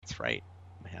right.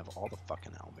 I have all the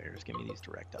fucking owlbears. Give me these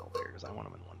direct owlbears. I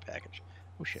want them in one package.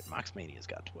 Oh shit, Moxmania's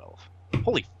got 12.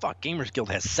 Holy fuck, Gamers Guild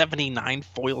has 79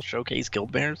 foil showcase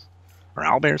guild bears? Or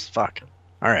owlbears? Fuck.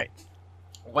 Alright.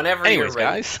 Whenever Anyways, you're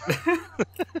ready. guys.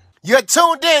 You're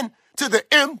tuned in to the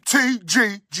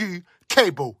MTGG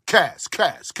Cable Cast,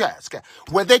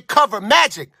 where they cover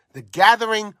Magic, the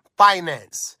Gathering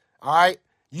Finance. All right?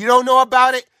 You don't know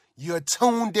about it? You're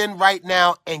tuned in right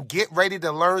now and get ready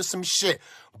to learn some shit.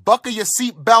 Buckle your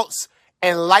seat belts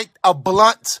and light a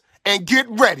blunt and get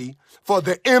ready for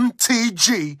the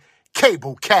MTG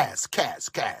Cable Cast,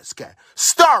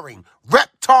 starring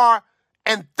Reptar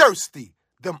and Thirsty,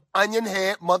 them onion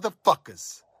head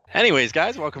motherfuckers. Anyways,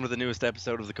 guys, welcome to the newest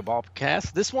episode of the Cabal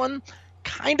Cast. This one,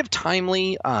 kind of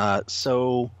timely.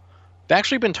 So, I've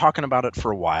actually been talking about it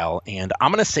for a while, and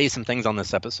I'm going to say some things on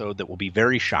this episode that will be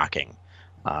very shocking.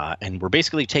 And we're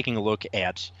basically taking a look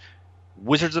at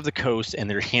Wizards of the Coast and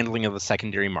their handling of the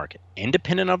secondary market.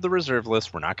 Independent of the reserve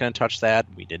list, we're not going to touch that.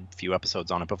 We did a few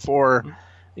episodes on it before.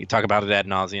 You talk about it ad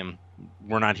nauseum.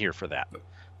 We're not here for that.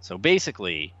 So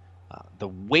basically, the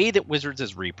way that Wizards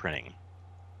is reprinting,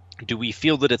 do we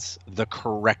feel that it's the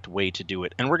correct way to do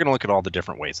it? And we're going to look at all the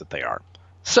different ways that they are.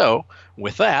 So,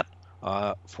 with that,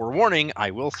 forewarning,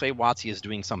 I will say WotC is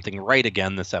doing something right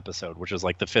again this episode, which is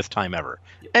like the 5th time ever.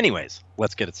 Yep. Anyways,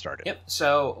 let's get it started. Yep.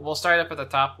 So we'll start up at the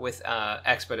top with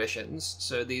Expeditions.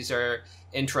 So these are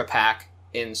intra-pack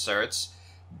inserts.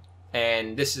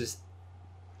 And this is...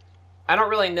 I don't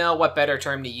really know what better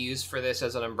term to use for this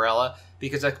as an umbrella,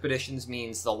 because Expeditions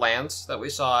means the lands that we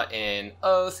saw in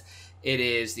Oath. It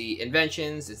is the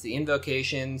inventions, it's the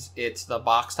invocations, it's the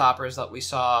box toppers that we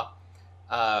saw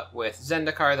with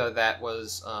Zendikar, though that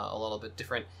was a little bit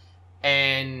different.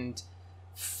 And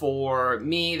for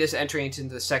me, this entry into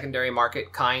the secondary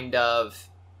market kind of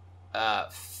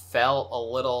fell a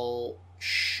little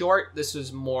short. This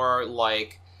was more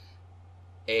like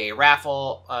a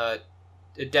raffle.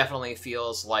 It definitely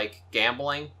feels like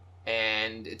gambling,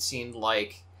 and it seemed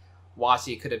like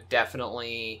WotC could have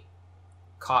definitely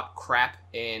caught crap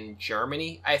in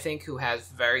Germany, I think, who has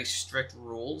very strict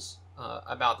rules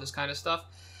about this kind of stuff.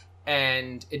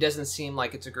 And it doesn't seem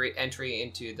like it's a great entry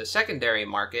into the secondary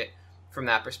market from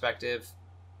that perspective.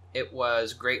 It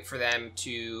was great for them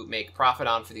to make profit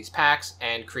on for these packs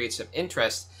and create some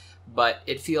interest, but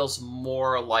it feels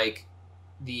more like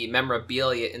the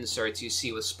memorabilia inserts you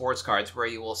see with sports cards, where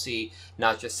you will see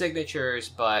not just signatures,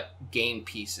 but game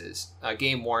pieces,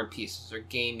 game-worn pieces, or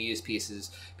game-used pieces,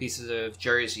 pieces of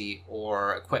jersey,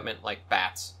 or equipment like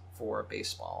bats for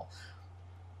baseball.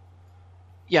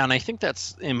 Yeah, and I think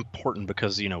that's important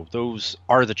because, you know, those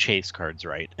are the chase cards,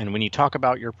 right? And when you talk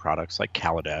about your products like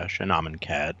Kaladesh and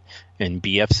Amonkhet and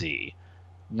BFZ,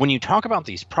 when you talk about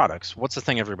these products, what's the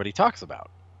thing everybody talks about?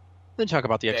 They talk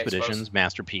about the expeditions, Expos.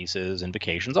 Masterpieces,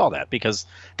 invocations, all that, because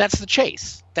that's the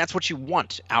chase. That's what you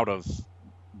want out of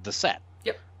the set.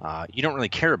 Yep. You don't really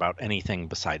care about anything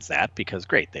besides that because,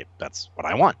 great, that's what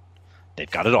I want.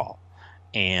 They've got it all.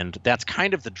 And that's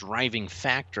kind of the driving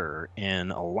factor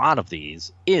in a lot of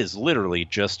these, is literally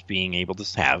just being able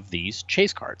to have these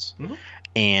chase cards. Mm-hmm.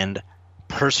 And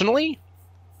personally,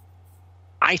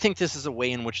 I think this is a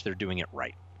way in which they're doing it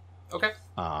right. Okay.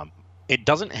 It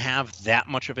doesn't have that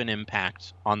much of an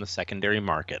impact on the secondary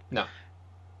market. No.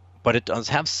 But it does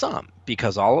have some,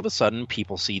 because all of a sudden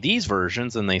people see these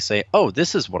versions and they say, oh,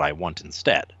 this is what I want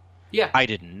instead. Yeah. I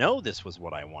didn't know this was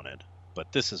what I wanted,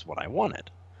 but this is what I wanted.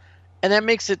 And that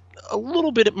makes it a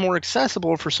little bit more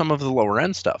accessible for some of the lower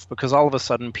end stuff, because all of a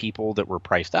sudden people that were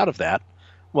priced out of that,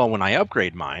 well, when I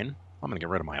upgrade mine, I'm going to get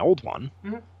rid of my old one.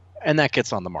 Mm-hmm. And that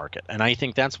gets on the market. And I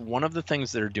think that's one of the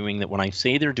things they're doing, that when I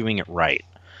say they're doing it right,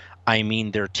 I mean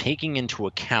they're taking into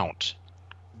account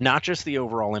not just the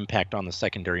overall impact on the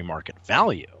secondary market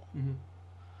value, mm-hmm.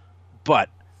 but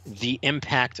the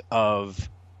impact of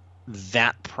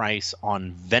that price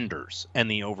on vendors and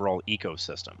the overall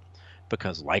ecosystem.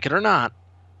 Because, like it or not,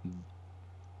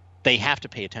 they have to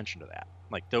pay attention to that.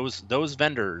 Like, those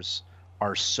vendors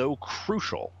are so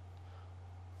crucial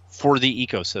for the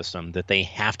ecosystem that they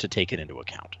have to take it into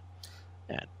account.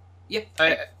 And Yeah, I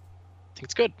think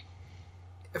it's good.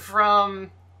 From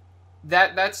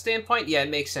that standpoint, yeah, it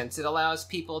makes sense. It allows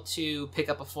people to pick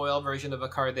up a foil version of a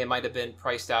card they might have been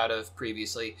priced out of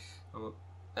previously,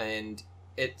 and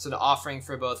it's an offering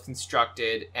for both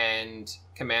constructed and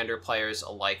commander players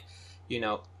alike. You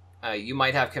know, you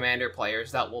might have commander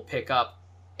players that will pick up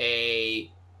an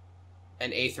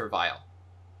Aether Vial,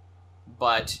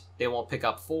 but they won't pick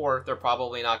up 4. They're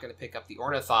probably not going to pick up the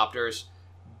Ornithopters,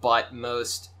 but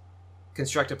most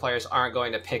constructed players aren't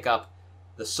going to pick up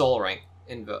the Sol Ring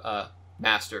in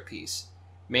Masterpiece.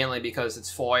 mainly because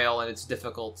it's foil and it's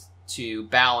difficult to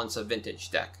balance a vintage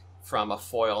deck from a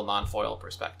foil, non-foil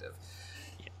perspective.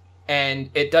 And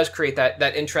it does create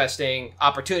that interesting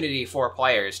opportunity for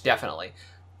players, definitely.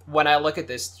 When I look at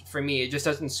this, for me, it just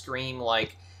doesn't scream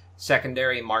like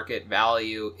secondary market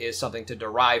value is something to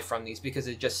derive from these, because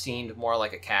it just seemed more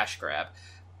like a cash grab.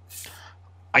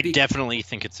 I definitely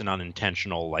think it's an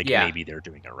unintentional, like, Yeah. maybe they're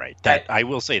doing it right. That I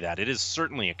will say that. It is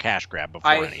certainly a cash grab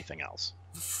before anything else.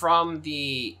 From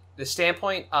the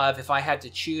standpoint of, if I had to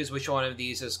choose which one of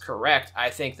these is correct, I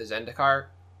think the Zendikar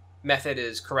method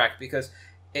is correct, because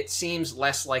it seems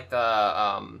less like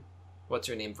the, what's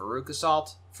her name, Veruca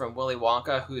Salt from Willy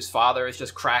Wonka, whose father is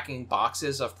just cracking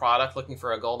boxes of product looking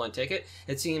for a golden ticket.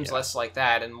 It seems less like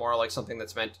that and more like something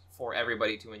that's meant for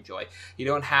everybody to enjoy. You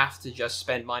don't have to just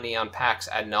spend money on packs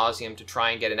ad nauseum to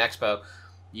try and get an expo.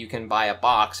 You can buy a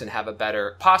box and have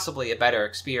possibly a better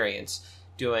experience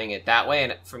doing it that way.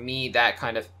 And for me, that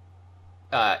kind of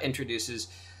introduces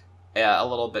a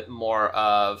little bit more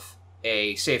of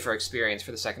a safer experience for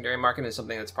the secondary market, and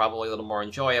something that's probably a little more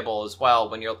enjoyable as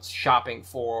well when you're shopping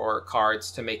for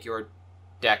cards to make your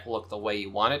deck look the way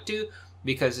you want it to,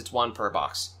 because it's one per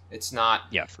box. It's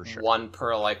not for sure. one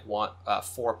per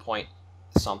 4 point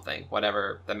something,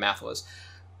 whatever the math was.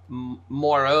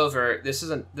 Moreover, this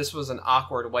was an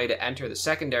awkward way to enter the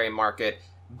secondary market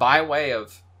by way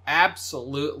of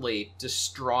absolutely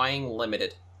destroying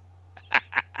Limited.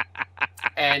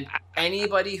 And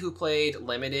anybody who played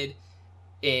Limited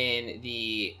in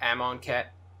the Amonkhet,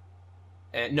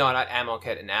 no, not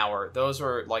Amonkhet and Hour, those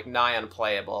were like nigh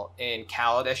unplayable. In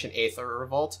Kaladesh and Aether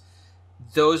Revolt,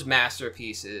 those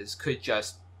masterpieces could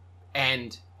just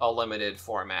end a Limited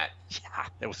format. Yeah,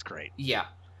 that was great. Yeah.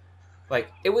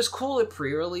 Like, it was cool at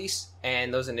pre-release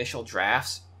and those initial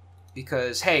drafts,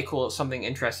 because, hey, cool, something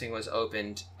interesting was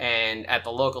opened, and at the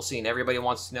local scene, everybody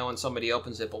wants to know when somebody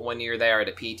opens it, but when you're there at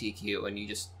a PTQ and you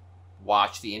just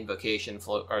watch the invocation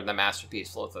float, or the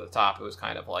masterpiece float to the top, it was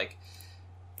kind of like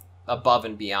above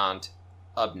and beyond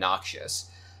obnoxious.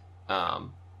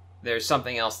 There's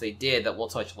something else they did that we'll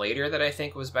touch later that I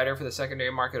think was better for the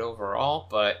secondary market overall,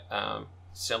 but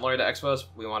similar to Expos,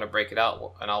 we want to break it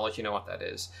out, and I'll let you know what that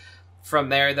is. From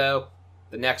there, though,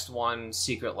 the next one,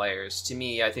 Secret Layers. To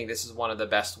me, I think this is one of the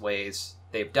best ways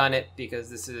they've done it,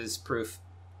 because this is proof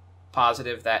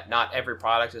positive that not every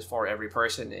product is for every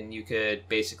person, and you could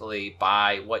basically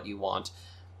buy what you want.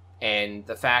 And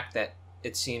the fact that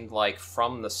it seemed like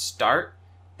from the start,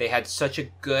 they had such a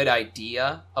good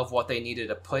idea of what they needed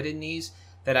to put in these,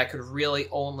 that I could really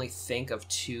only think of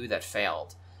two that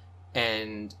failed.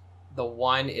 And the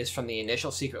one is from the initial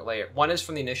Secret Layer. One is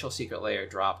from the initial Secret Layer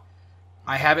drop.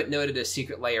 I have it noted as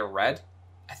Secret Layer Red.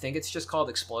 I think it's just called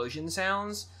Explosion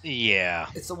Sounds. Yeah.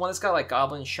 It's the one that's got like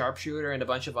Goblin Sharpshooter and a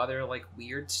bunch of other like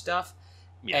weird stuff.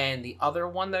 Yeah. And the other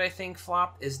one that I think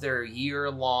flopped is their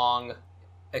year-long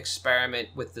experiment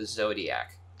with the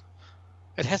Zodiac.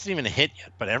 It hasn't even hit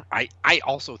yet, but I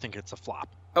also think it's a flop.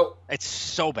 Oh. It's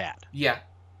so bad. Yeah.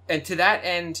 And to that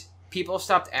end, people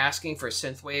stopped asking for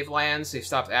synthwave lands. They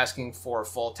stopped asking for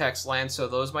full text lands, so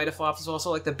those might have flopped as well.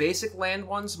 So like the basic land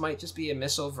ones might just be a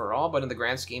miss overall, but in the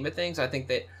grand scheme of things, I think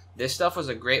that this stuff was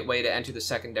a great way to enter the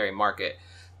secondary market.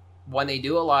 When they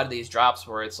do a lot of these drops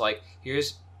where it's like,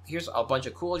 here's a bunch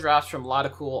of cool drops from a lot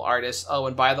of cool artists. Oh,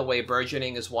 and by the way,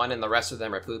 Burgeoning is one and the rest of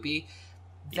them are poopy.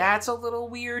 That's a little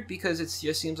weird, because it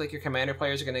just seems like your Commander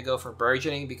players are going to go for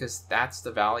Burgeoning because that's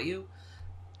the value.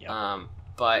 Yeah.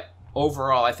 But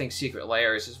overall, I think Secret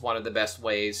Layers is one of the best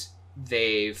ways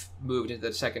they've moved into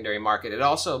the secondary market. It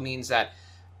also means that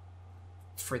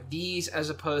for these, as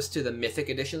opposed to the Mythic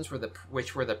editions,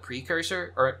 which were the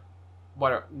precursor, or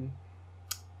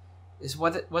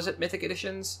was it Mythic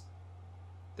editions?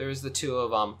 There's the two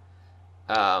of them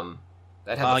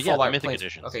that have the full art Mythic planes.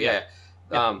 editions. Okay,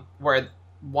 yeah. Where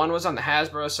one was on the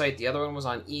Hasbro site, the other one was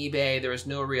on eBay. There was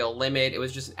no real limit. It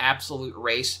was just an absolute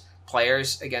race.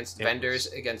 Players against vendors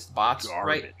against bots,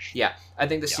 garbage. Right? Yeah, I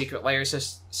think the Secret Layer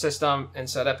system and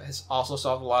setup has also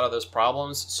solved a lot of those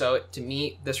problems. So to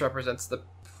me, this represents the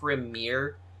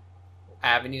premier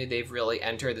avenue they've really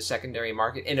entered the secondary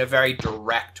market in a very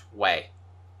direct way.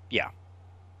 Yeah.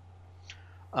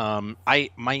 I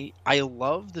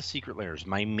love the Secret Layers.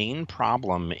 My main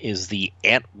problem is the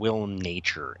at-will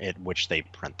nature at which they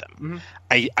print them.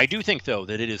 Mm-hmm. I do think, though,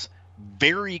 that it is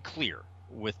very clear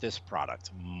with this product,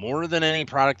 more than any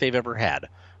product they've ever had,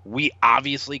 we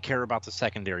obviously care about the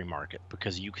secondary market,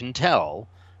 because you can tell,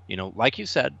 like you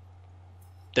said,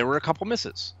 there were a couple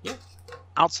misses. Yeah.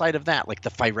 Outside of that, like the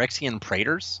Phyrexian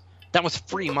Praetors, that was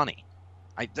free money.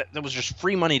 That was just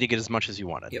free money to get as much as you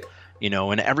wanted. Yep.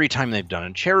 And every time they've done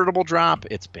a charitable drop,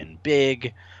 it's been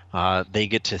big. They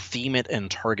get to theme it and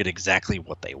target exactly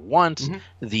what they want.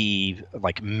 Mm-hmm. The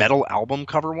metal album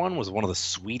cover one was one of the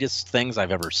sweetest things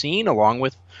I've ever seen, along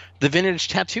with the vintage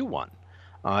tattoo one.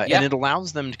 And it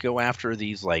allows them to go after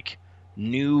these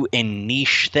new and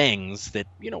niche things that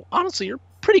honestly are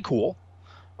pretty cool,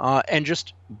 and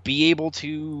just be able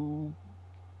to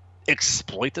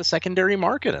exploit the secondary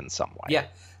market in some way. Yeah.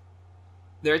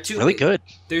 There are two really good.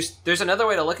 There's another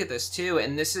way to look at this too,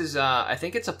 and this is I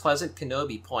think it's a Pleasant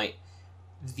Kenobi point.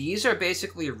 These are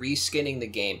basically reskinning the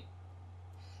game.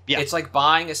 Yeah. It's like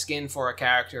buying a skin for a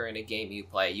character in a game you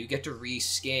play. You get to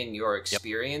reskin your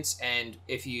experience, and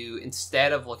if you,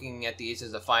 instead of looking at these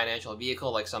as a financial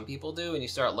vehicle like some people do, and you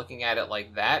start looking at it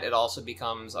like that, it also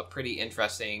becomes a pretty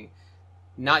interesting,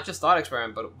 not just thought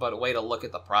experiment, but a way to look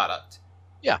at the product.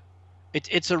 Yeah.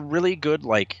 It's a really good,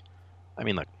 look,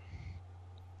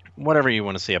 whatever you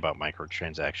want to say about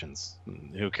microtransactions,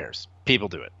 who cares? People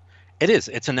do it.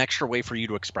 It's an extra way for you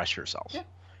to express yourself. Yeah.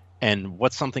 And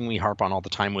what's something we harp on all the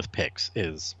time with picks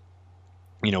is,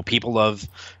 people love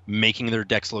making their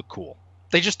decks look cool.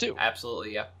 They just do.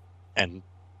 Absolutely, yeah. And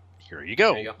here you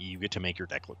go. You get to make your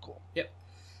deck look cool. Yep.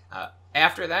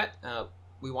 After that,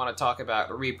 we want to talk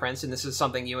about reprints, and this is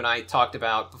something you and I talked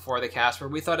about before the cast, where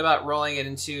we thought about rolling it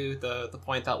into the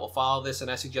point that will follow this, and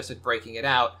I suggested breaking it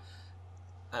out.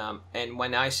 And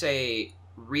when I say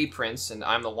reprints, and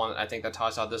I'm the one I think that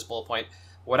tossed out this bullet point,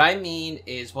 what I mean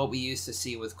is what we used to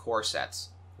see with core sets,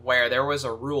 where there was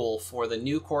a rule for the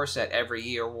new core set every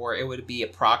year where it would be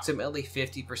approximately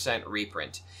 50%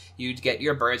 reprint. You'd get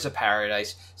your Birds of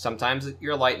Paradise, sometimes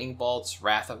your Lightning Bolts,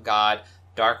 Wrath of God,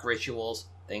 Dark Rituals,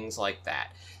 things like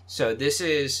that. So this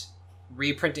is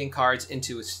reprinting cards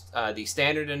into the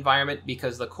standard environment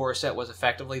because the core set was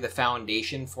effectively the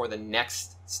foundation for the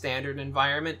next standard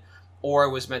environment, or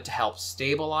it was meant to help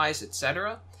stabilize,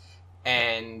 etc.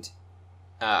 And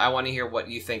I want to hear what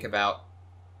you think about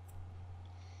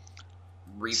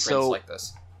reprints like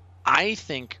this. I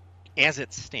think, as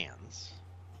it stands,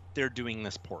 they're doing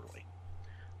this poorly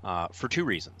for two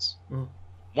reasons. Mm.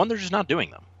 One, they're just not doing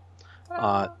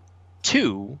them.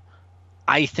 Two,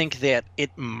 I think that it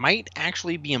might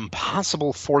actually be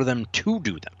impossible for them to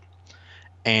do them,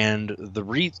 and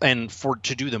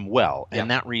to do them well.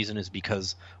 And that reason is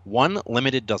because, one,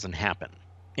 limited doesn't happen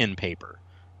in paper.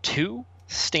 Two,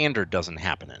 standard doesn't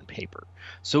happen in paper.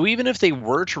 So even if they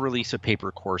were to release a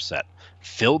paper core set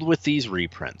filled with these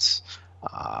reprints,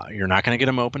 you're not going to get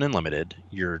them open and limited.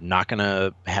 You're not going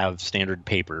to have standard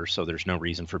paper, so there's no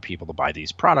reason for people to buy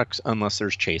these products unless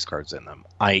there's chase cards in them,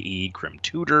 i.e. Grim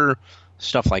Tutor,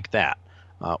 stuff like that,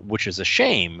 which is a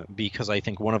shame because I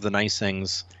think one of the nice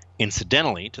things,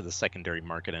 incidentally, to the secondary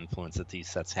market influence that these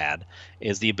sets had,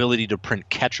 is the ability to print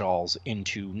catch-alls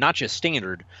into not just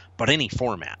standard, but any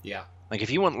format. Yeah. Like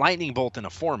if you want Lightning Bolt in a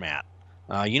format,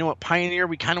 you know what, Pioneer,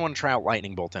 we kind of want to try out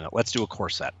Lightning Bolt in it. Let's do a core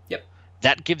set. Yep.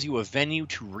 That gives you a venue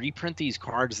to reprint these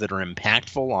cards that are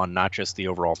impactful on not just the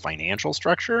overall financial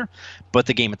structure, but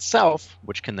the game itself,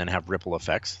 which can then have ripple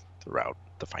effects throughout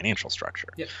the financial structure.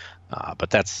 Yep. But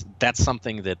that's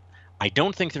something that I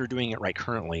don't think they're doing it right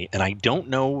currently, and I don't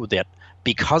know that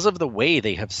because of the way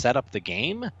they have set up the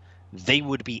game, they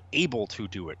would be able to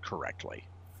do it correctly.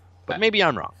 But maybe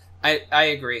I'm wrong. I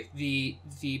agree.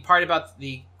 The part about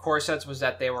the core sets was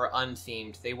that they were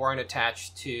unthemed. They weren't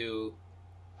attached to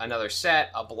another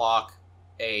set, a block,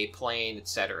 a plane,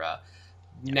 etc.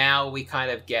 Yeah. Now we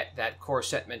kind of get that core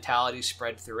set mentality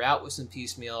spread throughout with some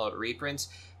piecemeal reprints,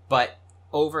 but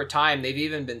over time they've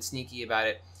even been sneaky about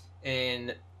it.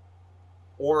 In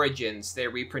Origins, they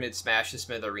reprinted Smash the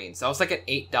Smithereens. That was like an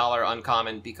 $8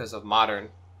 uncommon because of Modern,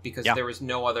 because there was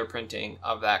no other printing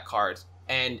of that card.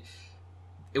 And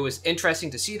it was interesting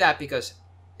to see that because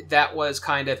that was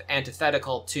kind of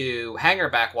antithetical to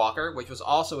Hangerback Walker, which was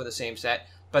also in the same set,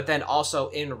 but then also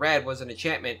in red was an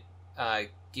enchantment,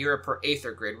 Gear per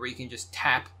Aether Grid, where you can just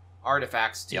tap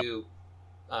artifacts to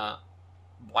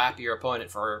blap your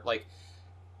opponent for like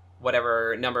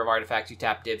whatever number of artifacts you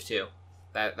tap dibs to.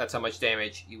 That's how much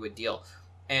damage you would deal.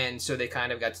 And so they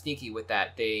kind of got sneaky with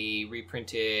that. They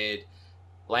reprinted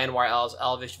Landwire Elves,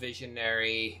 Elvish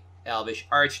Visionary, Elvish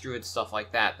Archdruid, stuff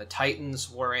like that. The Titans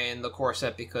were in the core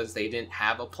set because they didn't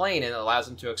have a plane, and it allows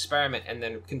them to experiment and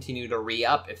then continue to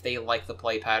re-up if they like the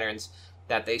play patterns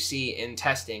that they see in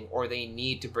testing, or they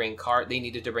needed to bring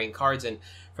cards in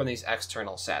from these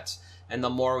external sets. And the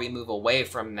more we move away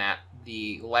from that,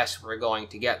 the less we're going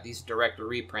to get these direct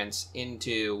reprints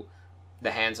into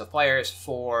the hands of players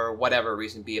for whatever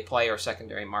reason, be it play or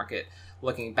secondary market.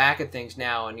 looking back at things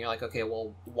now, and you're like, okay,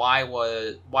 well, why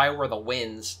were the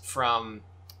wins from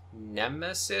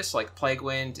Nemesis, like Plague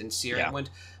Wind and Searing Wind,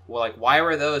 well, like, why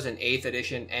were those in 8th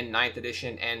edition and 9th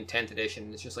edition and 10th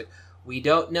edition? It's just like, we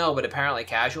don't know, but apparently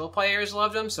casual players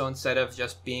loved them, so instead of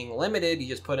just being limited, you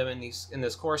just put them in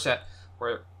this core set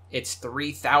where it's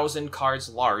 3,000 cards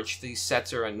large. These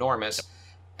sets are enormous,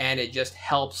 and it just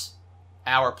helps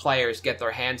our players get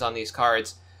their hands on these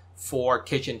cards for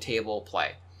kitchen table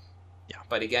play. Yeah.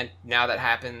 But again, now that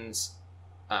happens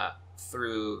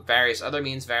through various other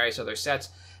means, various other sets,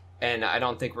 and I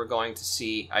don't think we're going to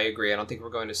see, I agree, I don't think we're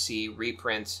going to see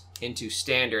reprints into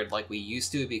Standard like we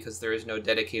used to, because there is no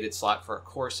dedicated slot for a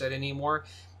core set anymore.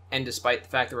 And despite the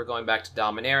fact that we're going back to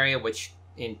Dominaria, which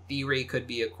in theory could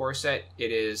be a core set,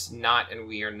 it is not, and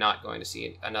we are not going to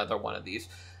see another one of these.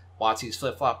 WotC's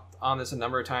flip-flopped on this a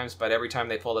number of times, but every time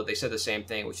they pulled it, they said the same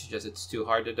thing, which is just it's too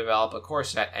hard to develop a core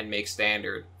set and make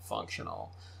Standard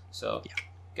functional. So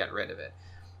get rid of it.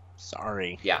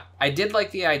 Sorry. Yeah, I did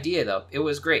like the idea, though. It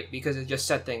was great because it just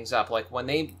set things up. Like, when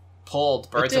they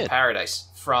pulled Birds of Paradise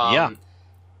from,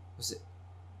 was it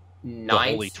 9th? The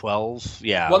Holy 12,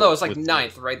 yeah. Well, no, it was like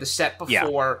 9th, right? The set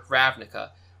before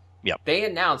Ravnica. Yep. They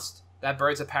announced that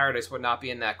Birds of Paradise would not be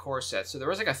in that core set. So there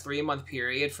was like a 3-month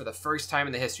period for the first time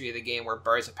in the history of the game where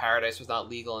Birds of Paradise was not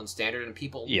legal in Standard, and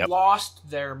people lost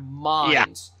their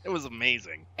minds. Yeah, it was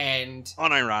amazing. And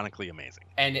unironically amazing.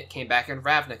 And it came back in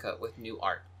Ravnica with new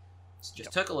art. It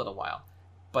just took a little while.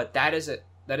 But that is an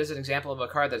example of a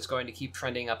card that's going to keep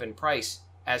trending up in price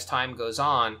as time goes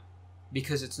on,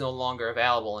 because it's no longer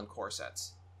available in core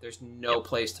sets. There's no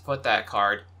place to put that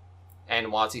card, and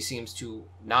WotC seems to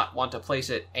not want to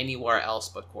place it anywhere else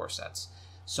but core sets.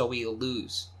 So we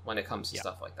lose when it comes to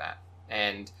stuff like that.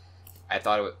 And I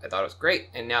thought it was great,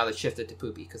 and now they shifted to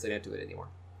Poopy because they didn't do it anymore.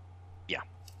 Yeah.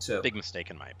 So big mistake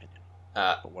in my opinion.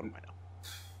 But what do I know?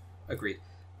 Agreed.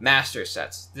 Master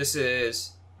sets. This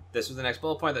was the next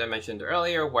bullet point that I mentioned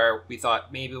earlier, where we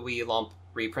thought maybe we lump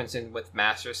reprints in with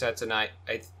master sets, and I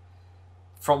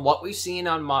from what we've seen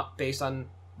based on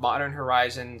Modern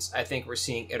Horizons, I think we're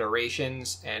seeing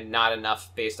iterations and not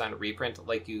enough based on reprint.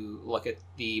 Like, you look at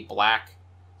the Black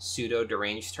Pseudo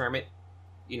Deranged Hermit,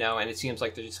 and it seems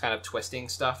like they're just kind of twisting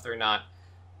stuff. They're not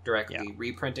directly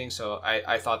reprinting, so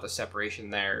I thought the separation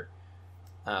there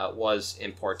was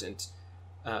important.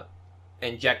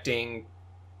 Injecting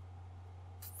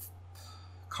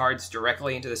cards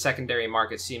directly into the secondary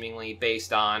market, seemingly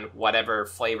based on whatever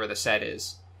flavor the set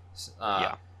is.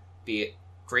 Be it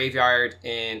Graveyard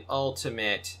in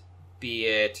Ultimate, be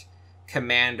it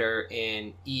Commander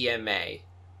in EMA,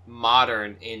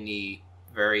 Modern in the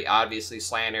very obviously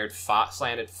slanted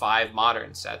 5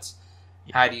 Modern sets.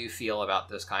 How do you feel about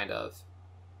this kind of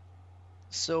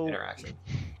interaction?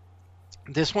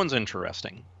 This one's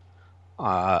interesting.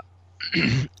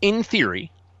 In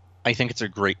theory, I think it's a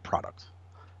great product.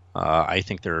 I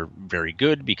think they're very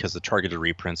good because the targeted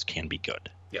reprints can be good.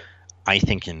 Yep. I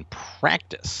think in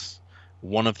practice,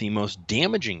 one of the most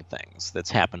damaging things that's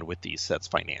happened with these sets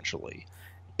financially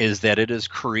is that it has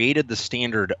created the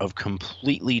standard of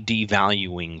completely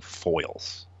devaluing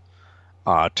foils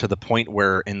to the point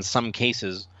where, in some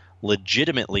cases,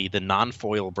 legitimately the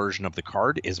non-foil version of the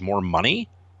card is more money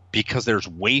because there's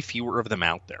way fewer of them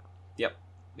out there. Yep.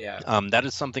 Yeah. That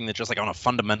is something that, just like on a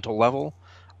fundamental level,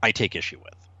 I take issue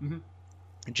with.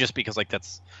 Mm-hmm. Just because, like,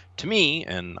 that's, to me,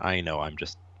 and I know I'm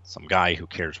just some guy who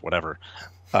cares whatever,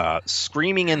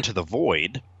 screaming into the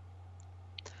void,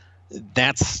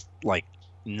 that's, like,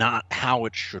 not how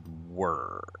it should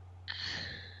work.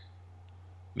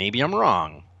 Maybe I'm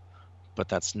wrong, but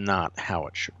that's not how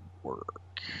it should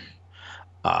work.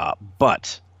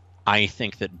 But I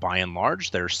think that by and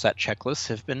large, their set checklists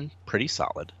have been pretty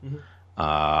solid. Mm-hmm.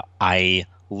 I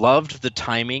loved the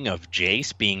timing of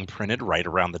Jace being printed right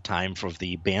around the time of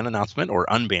the ban announcement or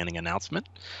unbanning announcement.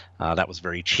 That was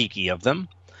very cheeky of them.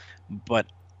 But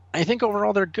I think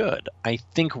overall they're good. I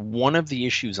think one of the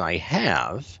issues I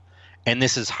have, and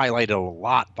this is highlighted a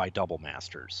lot by Double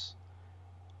Masters,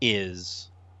 is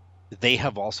they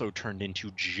have also turned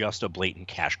into just a blatant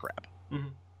cash grab. Mm-hmm.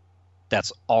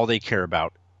 That's all they care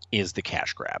about is the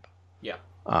cash grab. Yeah.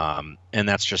 And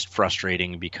that's just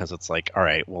frustrating because it's like, all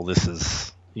right, well, this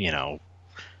is, it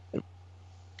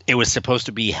was supposed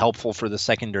to be helpful for the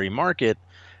secondary market.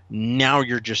 Now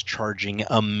you're just charging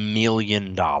 $1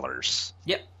 million.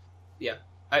 Yep. Yeah.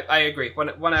 I agree.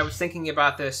 When I was thinking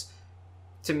about this,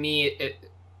 to me,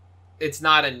 it's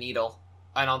not a needle.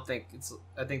 I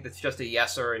think that's just a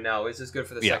yes or a no. Is this good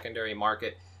for the secondary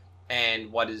market?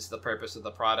 And what is the purpose of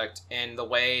the product? And the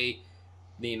way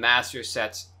the master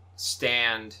sets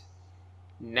stand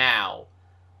now,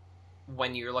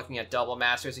 when you're looking at double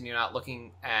masters and you're not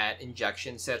looking at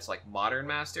injection sets like modern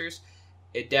masters,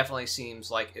 it definitely seems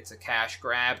like it's a cash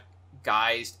grab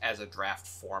guised as a draft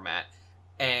format.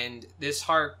 And this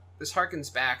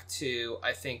harkens back to,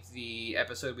 I think, the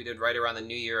episode we did right around the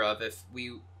new year of if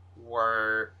we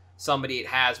were somebody it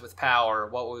has with power,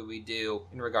 what would we do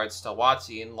in regards to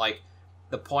WotC? And like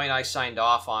the point I signed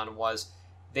off on was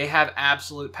they have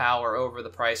absolute power over the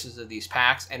prices of these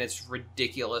packs, and it's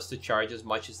ridiculous to charge as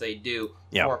much as they do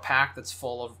for a pack that's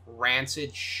full of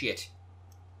rancid shit.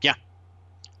 Yeah.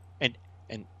 And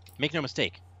make no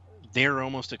mistake, they're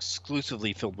almost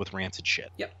exclusively filled with rancid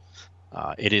shit. Yep.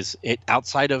 It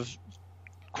outside of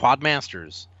Quad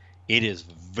Masters, it is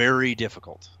very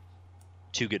difficult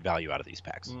to get value out of these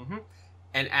packs. Mm-hmm.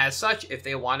 And as such, if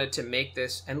they wanted to make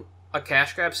this a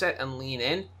cash grab set and lean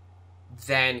in,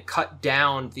 then cut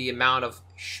down the amount of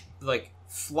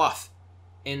fluff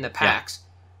in the packs.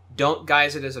 Yeah. Don't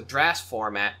guise it as a draft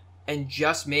format and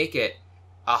just make it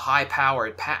a high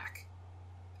powered pack.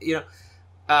 You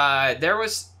know, there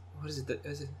was was it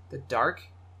the Dark?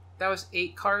 That was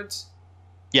 8 cards.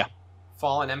 Yeah,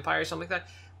 Fallen Empire, something like that.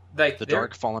 Like the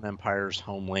Dark, Fallen Empires,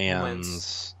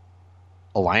 Homelands,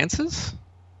 Alliances.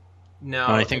 No,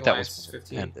 I think that was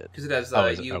 15 because it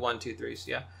has U 1, 2, 3s.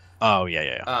 Yeah. Oh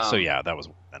yeah. So yeah, that was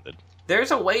ended.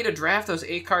 There's a way to draft those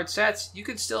 8 card sets. You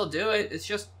could still do it. It's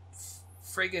just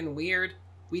friggin' weird.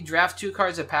 We draft 2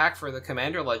 cards a pack for the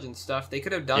Commander Legends stuff. They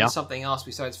could have done something else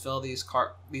besides fill these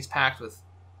packs with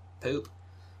poop.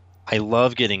 I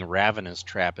love getting Ravenous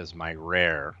Trap as my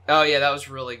rare. Oh yeah, that was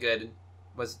really good.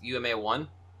 Was UMA 1?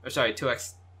 Or sorry,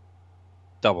 2x.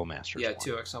 Double Masters. Yeah,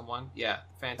 2x on 1. Yeah,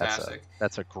 fantastic.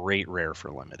 That's a great rare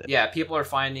for limited. Yeah, people are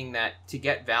finding that to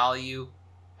get value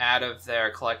out of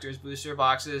their collector's booster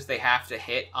boxes, they have to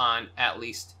hit on at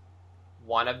least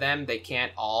one of them. They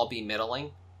can't all be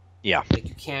middling. Yeah. Like,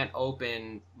 you can't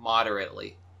open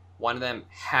moderately. One of them,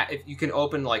 if you can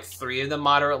open like 3 of them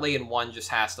moderately, and one just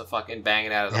has to fucking bang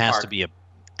it out of the park. It has to be an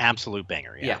absolute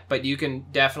banger, yeah. Yeah, but you can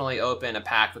definitely open a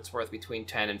pack that's worth between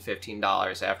 $10 and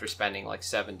 $15 after spending like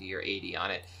 $70 or $80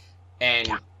 on it. And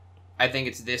I think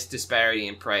it's this disparity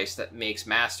in price that makes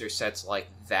master sets like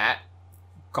that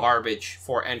garbage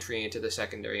for entry into the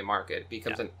secondary market. It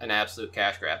becomes an absolute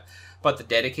cash grab. But the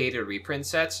dedicated reprint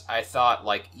sets, I thought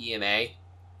like EMA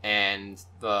and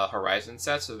the Horizon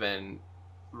sets have been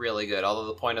really good. Although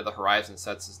the point of the Horizon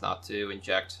sets is not to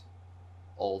inject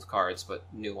old cards, but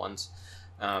new ones.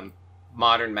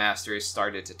 Modern Masters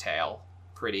started to tail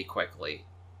pretty quickly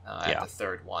at the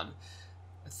third one.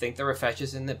 I think there were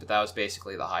fetches in it, but that was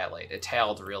basically the highlight. It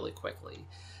tailed really quickly.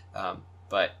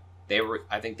 But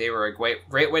I think they were a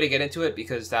great way to get into it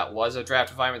because that was a draft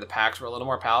environment. The packs were a little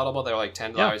more palatable. They were like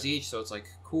 $10 each, so it's like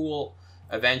cool.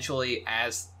 Eventually,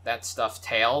 as that stuff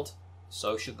tailed,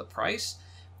 so should the price.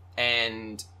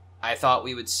 And I thought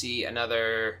we would see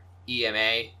another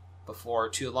EMA before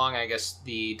too long. I guess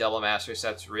the Double Master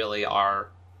sets really are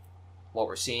what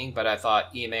we're seeing, but I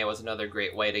thought EMA was another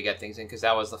great way to get things in because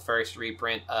that was the first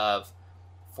reprint of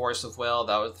Force of Will.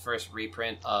 That was the first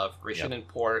reprint of Rishadan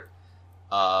Port,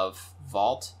 of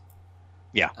Vault.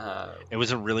 Yeah. It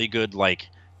was a really good, like,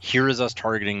 here is us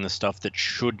targeting the stuff that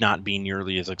should not be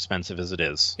nearly as expensive as it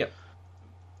is. Yep.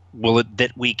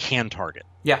 That we can target.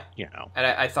 Yeah. You know. And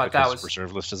I thought that was...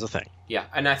 Reserve list is a thing. Yeah,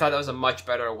 and I thought that was a much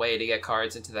better way to get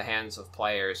cards into the hands of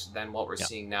players than what we're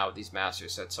seeing now with these master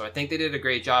sets. So I think they did a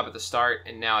great job at the start,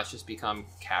 and now it's just become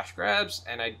cash grabs,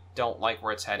 and I don't like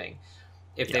where it's heading.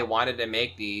 If they wanted to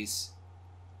make these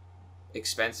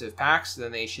expensive packs,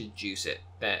 then they should juice it.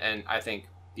 And I think,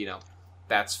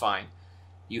 that's fine.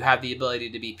 You have the ability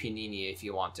to be Panini if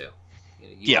you want to.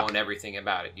 You own everything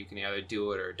about it. You can either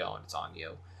do it or don't. It's on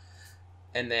you.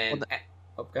 And then...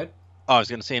 good. Oh, I was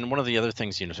going to say, and one of the other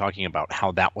things, talking about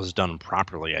how that was done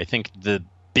properly, I think the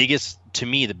biggest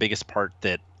part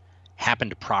that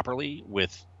happened properly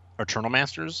with Eternal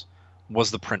Masters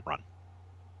was the print run.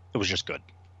 It was just good.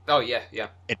 Oh, yeah.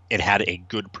 It had a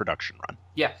good production run.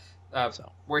 Yeah.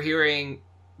 We're hearing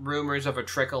rumors of a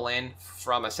trickle in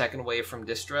from a second wave from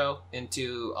distro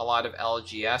into a lot of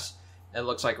LGS. It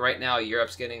looks like right now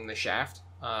Europe's getting the shaft.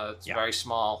 It's a very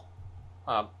small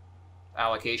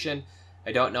allocation.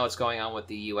 I don't know what's going on with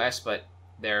the US, but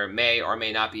there may or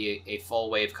may not be a full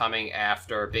wave coming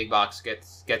after Big Box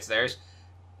gets theirs.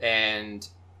 And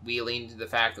we lean to the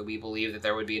fact that we believe that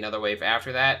there would be another wave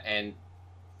after that. And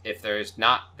if there's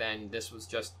not, then this was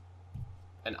just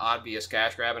an obvious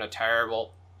cash grab and a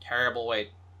terrible, terrible way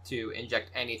to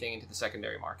inject anything into the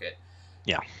secondary market.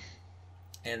 Yeah.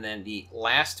 And then the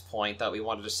last point that we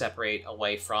wanted to separate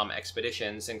away from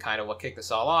expeditions and kind of what kicked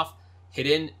this all off,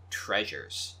 hidden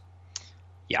treasures.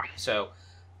 Yeah. So,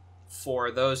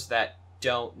 for those that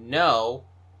don't know,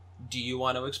 do you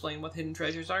want to explain what hidden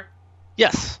treasures are?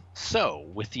 Yes. So,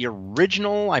 with the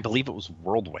original, I believe it was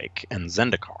Worldwake and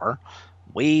Zendikar,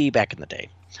 way back in the day,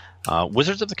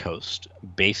 Wizards of the Coast,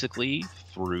 basically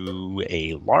through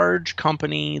a large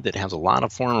company that has a lot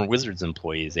of former Wizards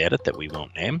employees at it that we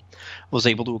won't name, was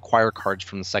able to acquire cards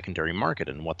from the secondary market.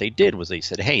 And what they did was they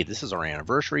said, hey, this is our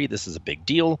anniversary. This is a big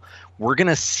deal. We're going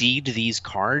to seed these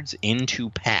cards into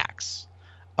packs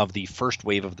of the first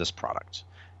wave of this product.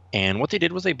 And what they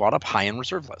did was they bought up high-end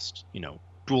reserve list,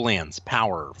 dual lands,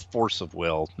 power, force of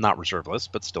will, not reserve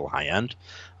list, but still high-end,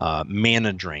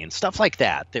 mana drain, stuff like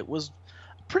that. That was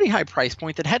pretty high price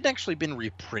point that hadn't actually been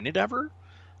reprinted ever,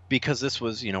 because this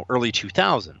was early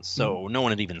 2000s, so no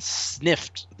one had even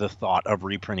sniffed the thought of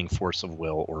reprinting Force of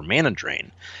Will or Mana Drain,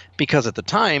 because at the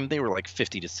time they were like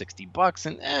 $50 to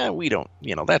 $60, and we don't,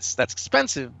 that's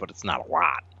expensive, but it's not a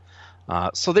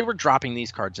lot. So they were dropping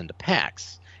these cards into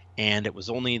packs, and it was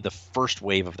only the first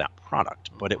wave of that product,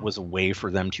 but it was a way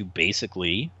for them to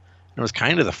basically, it was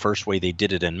kind of the first way they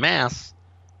did it en masse,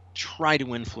 try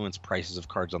to influence prices of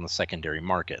cards on the secondary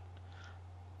market.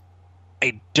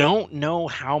 I don't know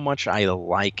how much I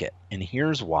like it, and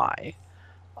here's why.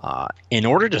 In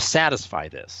order to satisfy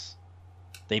this,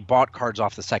 they bought cards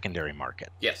off the secondary market.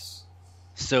 Yes.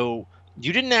 So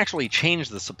you didn't actually change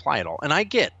the supply at all. And I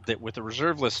get that with the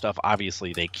reserve list stuff,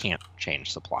 obviously they can't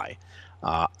change supply.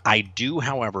 I do,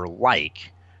 however,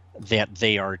 like that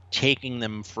they are taking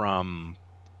them from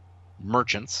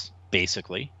merchants,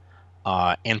 basically,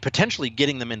 and potentially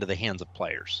getting them into the hands of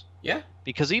players. Yeah.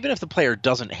 Because even if the player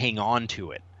doesn't hang on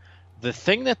to it, the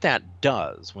thing that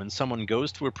does when someone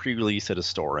goes to a pre-release at a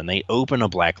store and they open a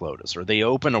Black Lotus, or they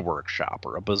open a workshop,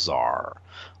 or a bazaar,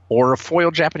 or a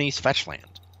foil Japanese fetch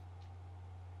land,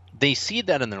 they see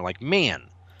that and they're like, man,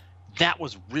 that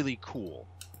was really cool.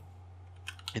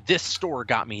 This store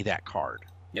got me that card.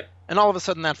 Yep. And all of a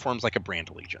sudden that forms like a brand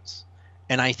allegiance.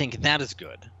 And I think that is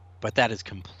good, but that is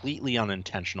completely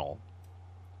unintentional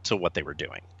to what they were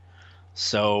doing.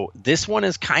 So this one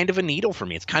is kind of a needle for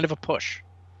me. It's kind of a push.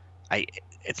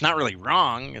 It's not really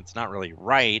wrong. It's not really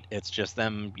right. It's just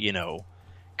them,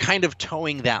 kind of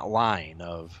towing that line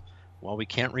of, well, we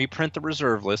can't reprint the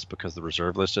reserve list because the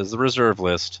reserve list is the reserve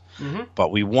list,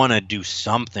 but we want to do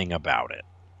something about it.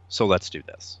 So let's do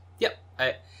this. Yep.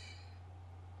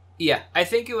 I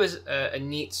think it was a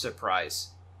neat surprise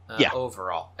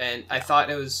overall. And I thought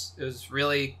it was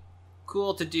really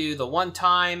cool to do the one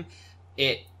time.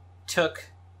 It took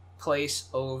place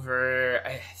over,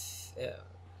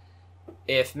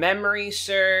 if memory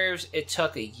serves, it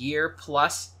took a year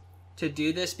plus to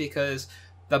do this, because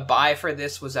the buy for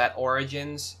this was at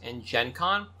Origins and Gen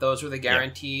Con. Those were the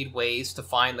guaranteed ways to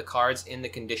find the cards in the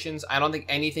conditions. I don't think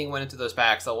anything went into those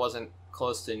packs that wasn't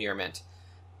close to near mint.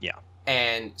 Yeah.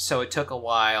 And so it took a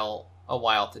while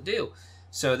to do.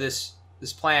 So this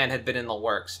plan had been in the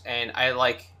works, and I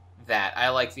like that. I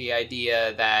like the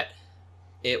idea that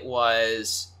it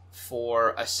was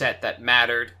for a set that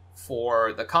mattered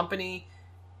for the company,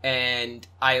 and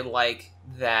I like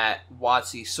that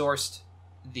WotC sourced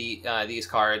these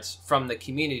cards from the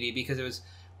community, because it was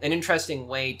an interesting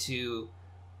way to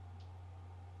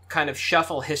kind of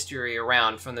shuffle history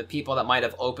around from the people that might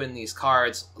have opened these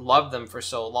cards, loved them for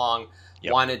so long,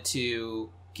 wanted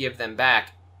to give them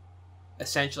back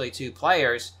essentially to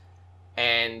players,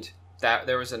 and that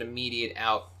there was an immediate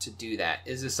out to do that.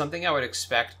 Is this something I would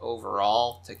expect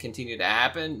overall to continue to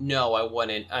happen? No, I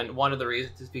wouldn't. And one of the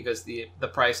reasons is because the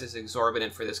price is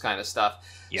exorbitant for this kind of stuff.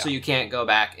 Yeah. So you can't go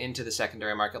back into the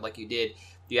secondary market like you did.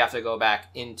 You have to go back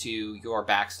into your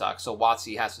backstock. So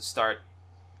WotC has to start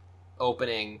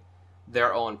opening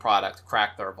their own product,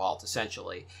 crack their vault,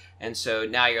 essentially. And so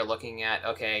now you're looking at,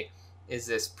 okay, is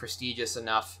this prestigious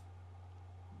enough,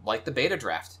 like the beta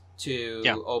draft, to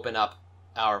open up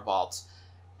our vaults?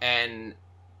 And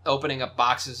opening up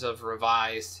boxes of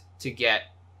revised to get,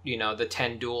 the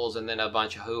 10 duels and then a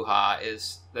bunch of hoo-ha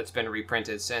that's been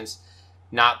reprinted since,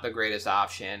 not the greatest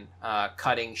option.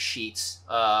 Cutting sheets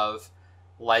of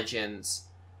legends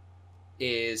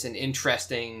is an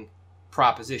interesting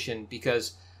proposition,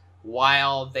 because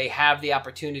while they have the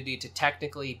opportunity to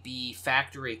technically be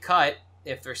factory cut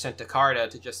if they're sent to Carta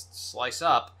to just slice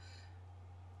up,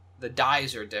 the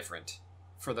dies are different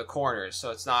for the corners, so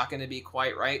it's not going to be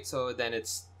quite right. So then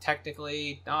it's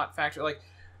technically not factory. Like,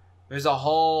 there's a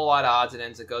whole lot of odds and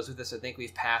ends that goes with this. I think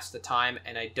we've passed the time,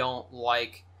 and I don't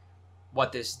like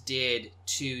what this did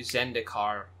to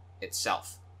Zendikar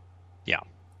itself. Yeah.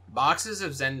 Boxes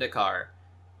of Zendikar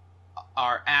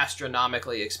are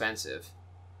astronomically expensive.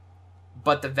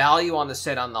 but the value on the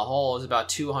set on the whole is about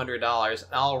 $200.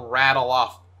 I'll rattle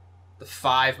off the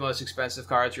 5 most expensive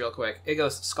cards real quick. It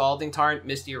goes Scalding Tarn,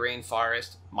 Misty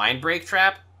Rainforest, Mindbreak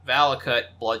Trap, Valakut,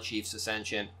 Bloodchief's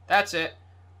Ascension. That's it.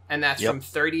 And that's from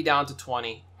 30 down to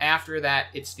 20. After that,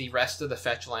 it's the rest of the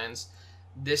fetch lands.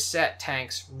 This set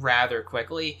tanks rather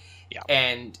quickly. Yeah.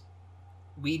 And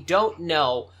we don't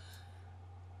know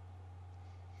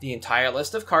the entire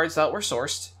list of cards that were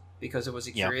sourced because it was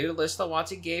a curated list that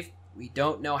WotC gave. We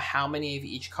don't know how many of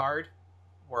each card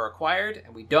were acquired,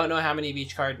 and we don't know how many of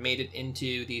each card made it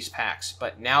into these packs.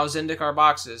 But now Zendikar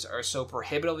boxes are so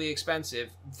prohibitively expensive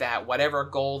that whatever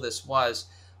goal this was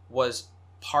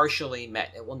partially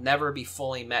met. It will never be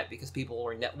fully met because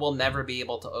people will never be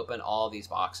able to open all of these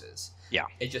boxes. Yeah.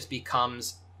 It just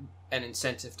becomes an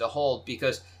incentive to hold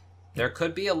because there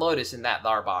could be a Lotus in that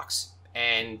LAR box,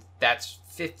 and that's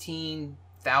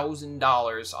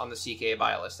 $15,000 on the CK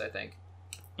buy list, I think,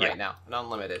 right now, and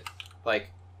unlimited.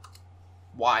 Like,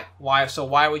 why? So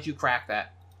why would you crack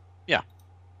that? Yeah.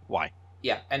 Why?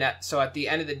 Yeah, and so at the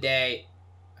end of the day,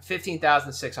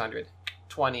 15,600,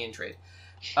 20 in trade.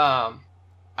 I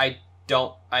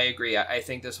agree. I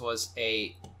think this was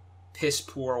a piss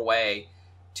poor way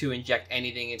to inject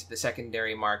anything into the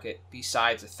secondary market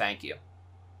besides a thank you.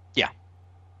 Yeah.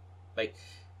 Like,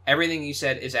 everything you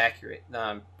said is accurate.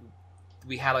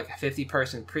 We had like a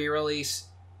 50-person pre-release.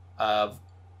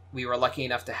 We were lucky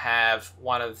enough to have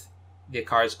one of the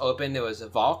cards open. It was a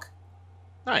Valk.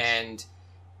 Nice. And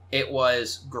it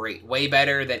was great. Way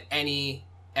better than any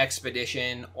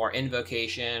Expedition or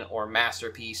Invocation or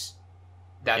Masterpiece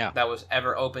that was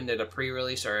ever opened at a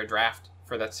pre-release or a draft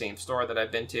for that same store that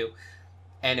I've been to.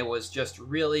 And it was just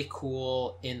really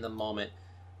cool in the moment.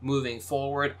 Moving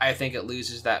forward, I think it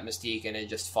loses that mystique and it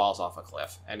just falls off a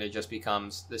cliff. And it just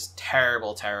becomes this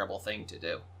terrible, terrible thing to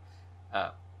do.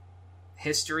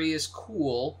 History is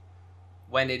cool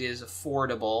when it is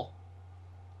affordable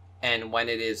and when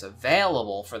it is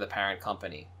available for the parent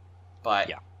company.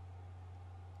 But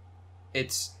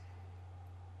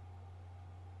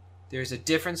there's a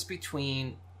difference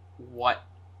between what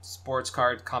sports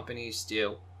card companies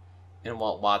do and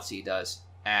what WotC does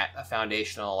at a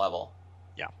foundational level.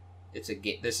 Yeah. It's a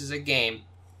game. This is a game.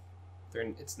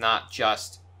 It's not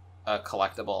just a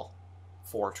collectible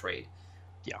for trade.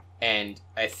 Yeah. And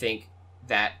I think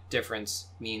that difference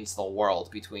means the world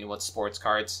between what sports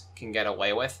cards can get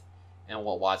away with and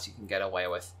what WotC can get away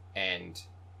with. And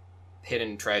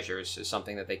Hidden Treasures is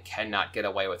something that they cannot get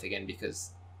away with again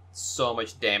because so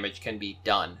much damage can be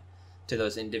done to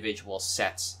those individual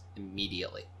sets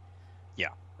immediately. Yeah.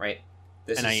 Right?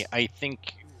 I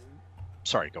think...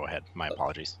 Sorry, go ahead. My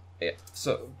apologies. Yeah.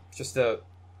 So, just to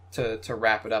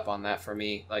wrap it up on that for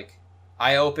me, like,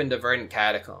 I opened a Verdant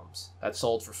Catacombs that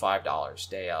sold for $5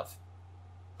 day of.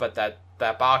 But that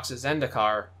box of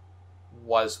Zendikar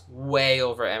was way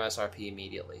over MSRP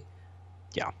immediately.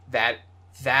 Yeah. That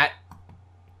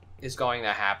is going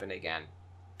to happen again.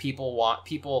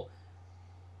 People,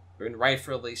 and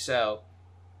rightfully so,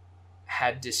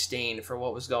 had disdain for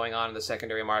what was going on in the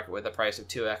secondary market with the price of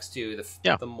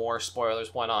 2x2, the more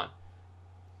spoilers went on.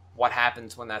 What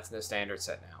happens when that's in the standard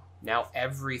set now? Now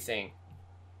everything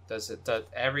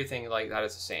everything like that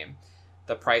is the same.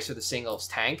 The price of the singles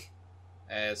tank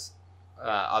as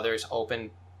others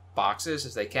open boxes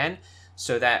as they can,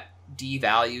 so that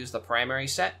devalues the primary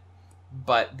set,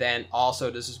 but then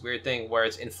also does this weird thing where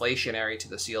it's inflationary to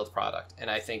the sealed product, and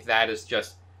I think that is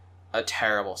just a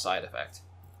terrible side effect.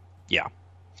 Yeah.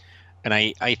 And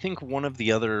I think one of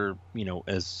the other,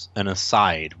 as an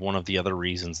aside, one of the other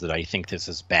reasons that I think this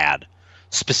is bad,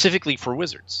 specifically for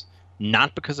Wizards,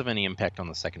 not because of any impact on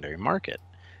the secondary market,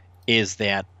 is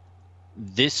that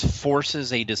this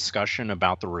forces a discussion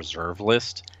about the reserve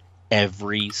list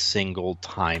every single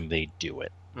time they do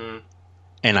it. Mm.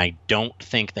 And I don't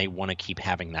think they want to keep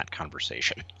having that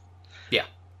conversation. Yeah.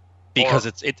 Because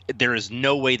there is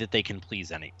no way that they can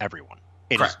please everyone.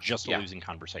 It Correct. is just a losing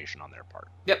conversation on their part.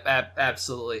 Yep,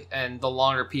 absolutely. And the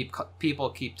longer people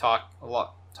keep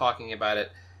talking about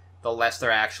it, the less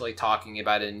they're actually talking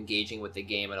about it, engaging with the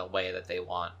game in a way that they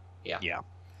want. Yeah. Yeah.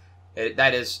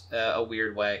 That is a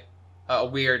weird way. A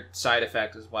weird side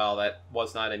effect as well that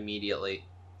was not immediately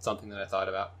something that I thought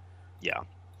about. Yeah.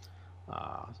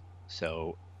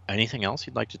 So, anything else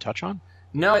you'd like to touch on?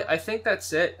 No, I think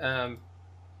that's it.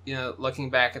 Looking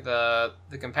back at the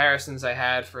comparisons I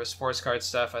had for sports card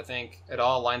stuff, I think it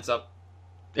all lines up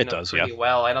pretty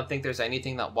well. I don't think there's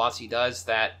anything that WotC does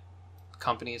that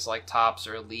companies like Topps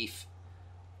or Leaf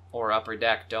or Upper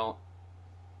Deck don't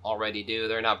already do.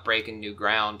 They're not breaking new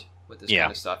ground with this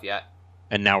kind of stuff yet.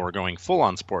 And now we're going full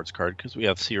on sports card because we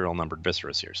have serial numbered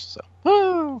Viscera here. So,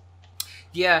 oh.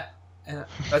 Yeah,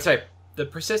 that's right. The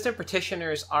persistent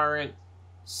petitioners aren't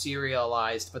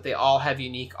serialized, but they all have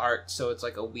unique art, so it's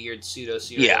like a weird pseudo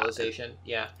serialization.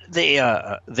 Yeah.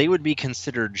 They would be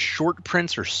considered short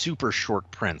prints or super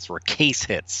short prints or case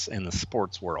hits in the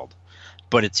sports world.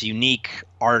 But it's unique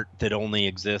art that only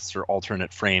exists, or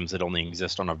alternate frames that only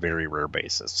exist on a very rare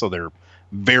basis. So they're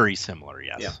very similar,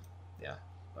 yes. Yeah.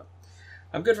 Well,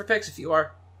 I'm good for picks if you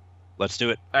are. Let's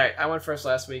do it. All right, I went first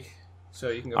last week, so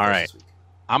you can go all first right. this week.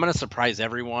 I'm going to surprise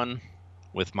everyone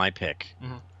with my pick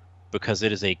because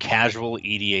it is a casual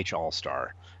EDH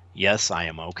All-Star. Yes, I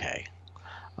am okay.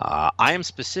 I am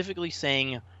specifically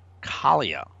saying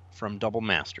Kaalia from Double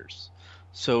Masters.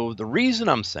 So the reason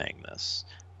I'm saying this,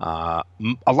 a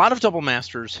lot of Double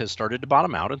Masters has started to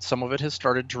bottom out, and some of it has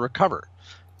started to recover.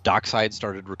 Dockside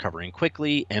started recovering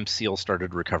quickly. Imp Seal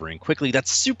started recovering quickly.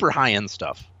 That's super high-end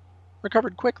stuff.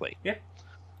 Recovered quickly. Yeah.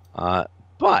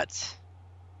 But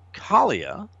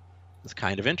Kaalia is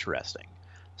kind of interesting.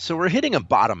 So we're hitting a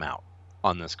bottom out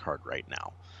on this card right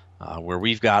now, where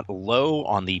we've got low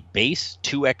on the base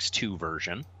 2x2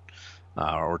 version,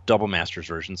 or Double Masters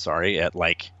version, sorry, at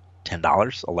like $10,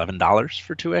 $11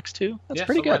 for 2x2. That's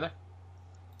pretty good.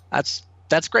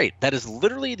 That's great. That is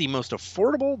literally the most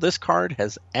affordable this card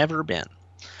has ever been.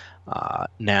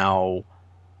 Now,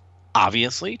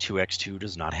 obviously, 2x2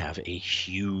 does not have a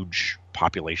huge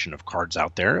population of cards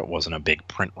out there. It wasn't a big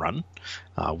print run.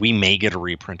 We may get a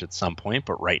reprint at some point,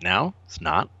 but right now, it's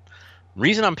not. The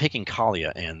reason I'm picking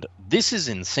Kaalia, and this is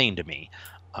insane to me,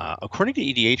 according to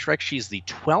EDH Rec, she's the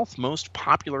 12th most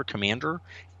popular commander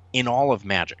in all of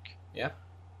Magic. Yeah.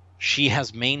 She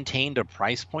has maintained a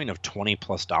price point of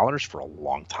 $20+ for a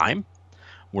long time.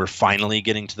 We're finally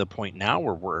getting to the point now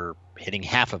where we're hitting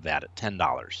half of that at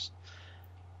 $10.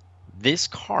 This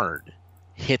card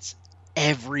hits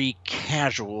every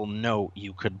casual note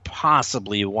you could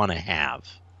possibly want to have.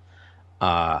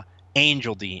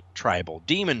 Angel Tribal,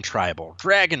 Demon Tribal,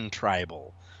 Dragon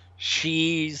Tribal.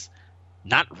 She's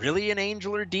not really an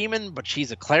angel or demon, but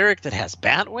she's a cleric that has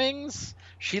bat wings.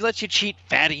 She lets you cheat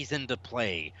fatties into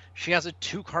play. She has a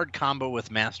 2-card combo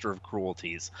with Master of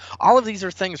Cruelties. All of these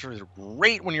are things that are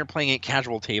great when you're playing at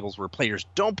casual tables where players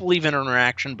don't believe in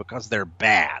interaction because they're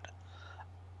bad.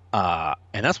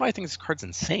 And that's why I think this card's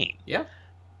insane. Yeah.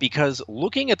 Because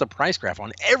looking at the price graph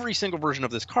on every single version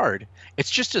of this card, it's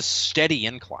just a steady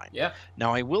incline. Yeah.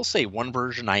 Now, I will say one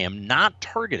version I am not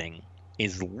targeting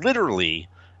is literally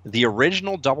the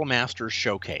original Double Masters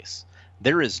Showcase.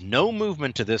 There is no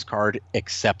movement to this card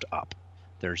except up.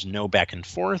 There's no back and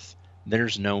forth.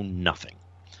 There's no nothing.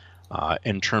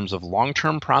 In terms of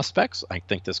long-term prospects, I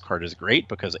think this card is great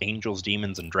because Angels,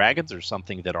 Demons, and Dragons are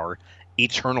something that are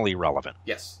eternally relevant.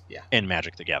 Yes. Yeah. In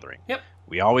Magic the Gathering. Yep.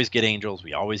 We always get Angels,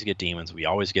 we always get Demons, we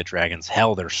always get Dragons.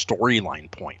 Hell, they're storyline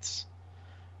points.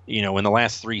 In the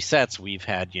last 3 sets, we've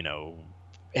had,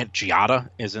 and Giada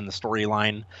is in the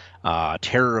storyline.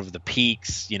 Terror of the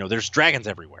Peaks. There's dragons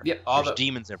everywhere. Yep, there's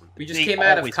demons everywhere. We just came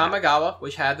out of Kamigawa,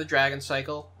 which had the dragon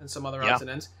cycle and some other odds and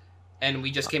ends, and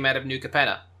we just came out of New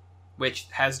Capenna, which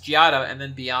has Giada, and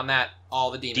then beyond that,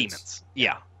 all the demons.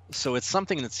 Yeah. So it's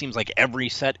something that seems like every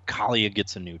set, Kaalia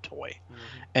gets a new toy. Mm-hmm.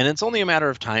 And it's only a matter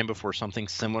of time before something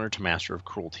similar to Master of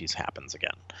Cruelties happens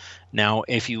again. Now,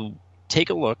 if you take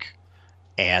a look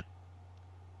at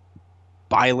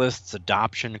buy lists,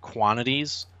 adoption,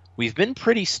 quantities, we've been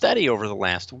pretty steady over the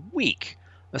last week,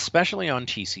 especially on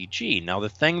TCG. Now, the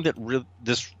thing that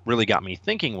this really got me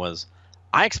thinking was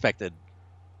I expected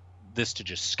this to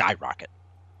just skyrocket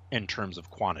in terms of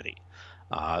quantity.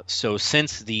 So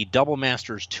since the Double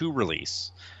Masters 2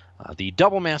 release, the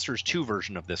Double Masters 2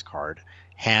 version of this card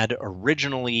had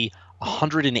originally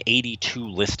 182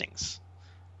 listings.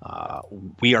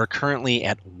 We are currently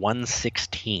at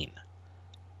 116.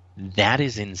 That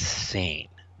is insane.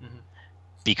 Mm-hmm.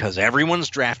 Because everyone's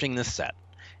drafting this set.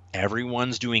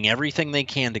 Everyone's doing everything they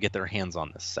can to get their hands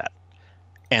on this set.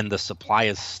 And the supply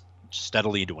is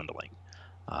steadily dwindling.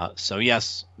 So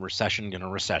yes, recession gonna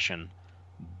recession.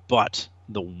 But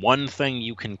the one thing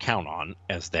you can count on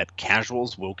is that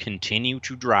casuals will continue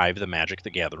to drive the Magic the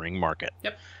Gathering market.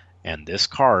 Yep. And this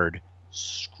card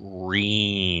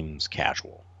screams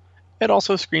casual. It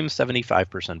also screams 75%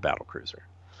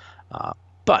 Battlecruiser.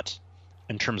 But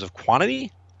in terms of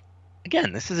quantity,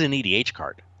 again, this is an EDH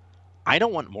card. I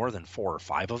don't want more than 4 or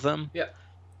 5 of them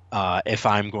if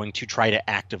I'm going to try to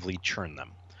actively churn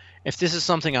them. If this is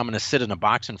something I'm going to sit in a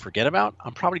box and forget about,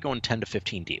 I'm probably going 10 to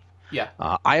 15 deep. Yeah.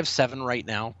 I have 7 right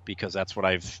now because that's what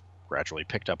I've gradually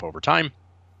picked up over time.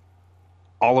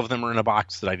 All of them are in a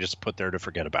box that I just put there to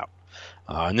forget about.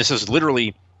 And this is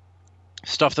literally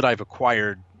stuff that I've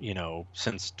acquired,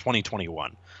 since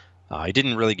 2021. I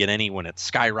didn't really get any when it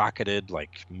skyrocketed,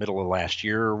 like middle of last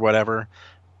year or whatever,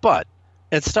 but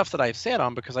it's stuff that I've sat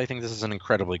on because I think this is an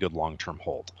incredibly good long-term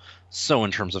hold. So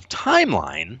in terms of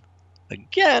timeline,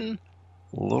 again,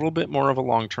 a little bit more of a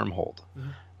long-term hold. Mm-hmm.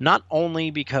 Not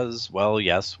only because, well,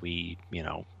 yes, we,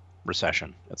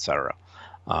 recession, etc.,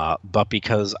 but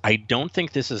because I don't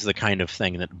think this is the kind of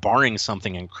thing that, barring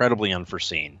something incredibly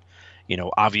unforeseen,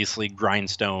 obviously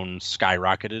Grindstone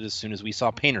skyrocketed as soon as we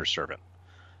saw Painter's Servant.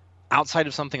 Outside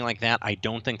of something like that, I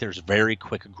don't think there's very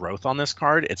quick growth on this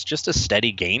card. It's just a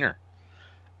steady gainer.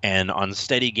 And on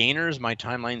steady gainers, my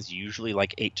timeline's usually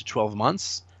like 8 to 12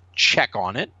 months. Check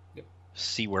on it, yep.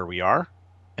 See where we are,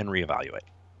 and reevaluate.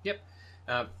 Yep.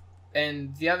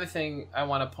 And the other thing I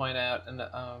want to point out, and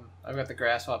I've got the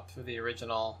grasp up for the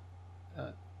original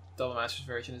Double Masters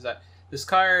version, is that this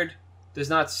card does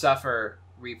not suffer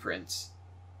reprints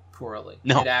poorly.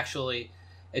 No.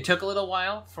 It took a little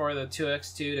while for the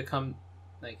 2x2 to come.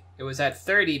 Like, it was at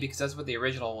 30 because that's what the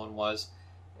original one was.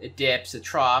 It dips, it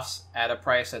troughs at a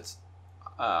price that's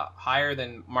higher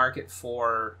than market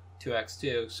for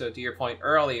 2x2. So to your point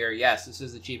earlier, yes, this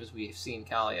is the cheapest we've seen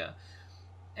Kaalia.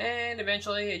 And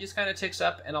eventually it just kind of ticks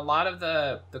up. And a lot of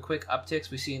the quick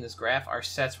upticks we see in this graph are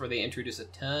sets where they introduce a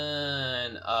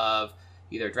ton of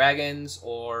either dragons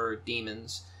or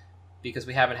demons, because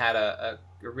we haven't had a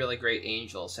really great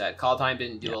angel set. Call Time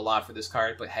didn't do a lot for this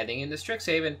card, but heading into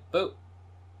Strixhaven, boom,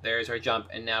 there's our jump.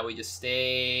 And now we just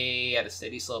stay at a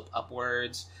steady slope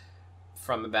upwards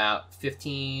from about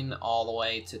 15 all the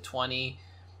way to 20.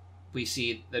 We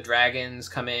see the dragons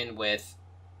come in with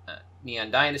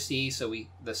Neon Dynasty, so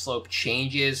the slope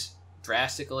changes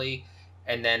drastically,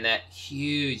 and then that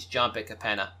huge jump at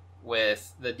Capenna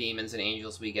with the demons and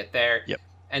angels we get there. Yep.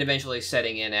 And eventually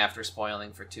setting in after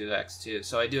spoiling for 2x2.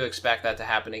 So I do expect that to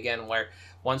happen again, where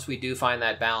once we do find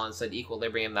that balance, that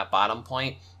equilibrium, that bottom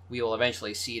point, we will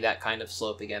eventually see that kind of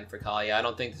slope again for Kaalia. I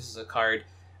don't think this is a card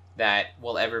that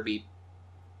will ever be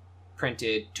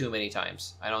printed too many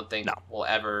times. I don't think we'll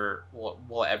ever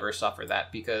suffer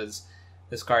that, because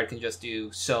this card can just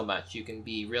do so much. You can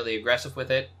be really aggressive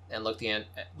with it and look to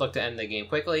end the game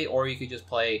quickly, or you could just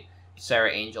play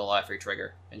Serra Angel after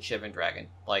trigger and Shivan Dragon.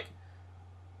 Like,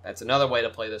 that's another way to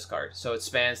play this card. So it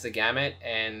spans the gamut,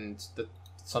 and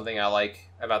something I like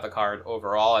about the card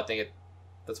overall, I think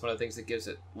that's one of the things that gives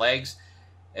it legs.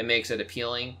 It makes it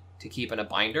appealing to keep in a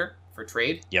binder for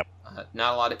trade. Yep.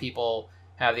 Not a lot of people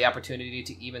have the opportunity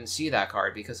to even see that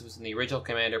card, because it was in the original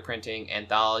Commander printing,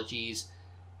 anthologies,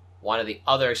 one of the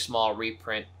other small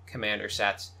reprint Commander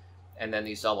sets, and then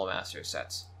these Double Master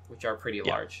sets, which are pretty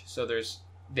large. So there's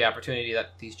the opportunity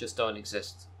that these just don't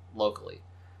exist locally.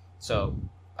 So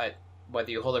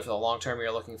whether you hold it for the long term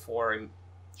you're looking for and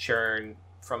churn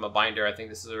from a binder, I think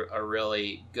this is a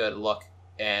really good look,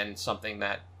 and something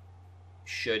that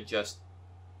should just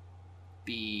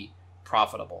be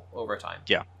profitable over time.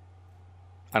 Yeah.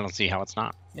 I don't see how it's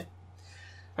not. Yeah.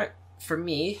 All right. For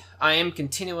me, I am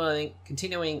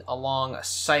continuing along a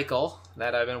cycle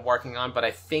that I've been working on, but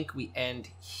I think we end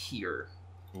here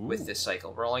with this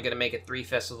cycle. We're only going to make it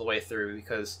 3/5 of the way through,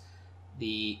 because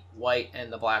the white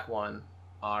and the black one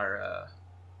are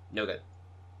no good.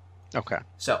 Okay.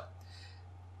 So,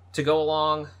 to go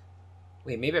along...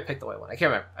 Wait, maybe I picked the white one. I can't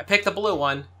remember. I picked the blue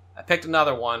one. I picked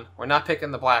another one. We're not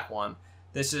picking the black one.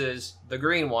 This is the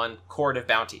green one, Court of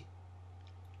Bounty.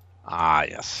 Ah,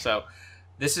 yes. So,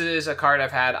 this is a card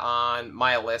I've had on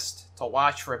my list to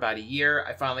watch for about a year.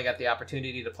 I finally got the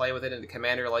opportunity to play with it in the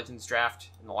Commander Legends draft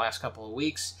in the last couple of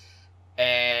weeks.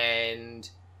 And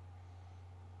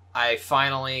I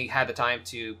finally had the time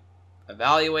to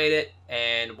evaluate it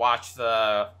and watch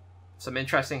some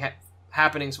interesting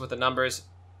happenings with the numbers.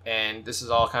 And this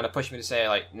is all kind of pushed me to say,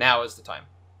 like, now is the time.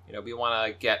 We want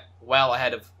to get well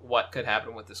ahead of what could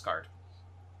happen with this card.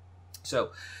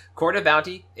 So, Court of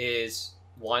Bounty is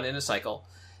one in a cycle,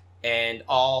 and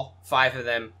all 5 of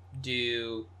them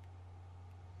do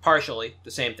partially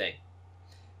the same thing.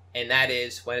 And that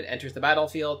is, when it enters the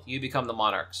battlefield, you become the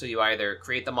monarch. So you either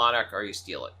create the monarch or you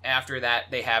steal it. After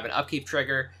that, they have an upkeep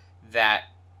trigger that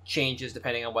changes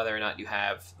depending on whether or not you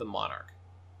have the monarch.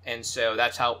 And so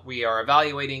that's how we are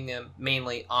evaluating them,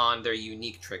 mainly on their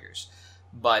unique triggers.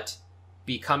 But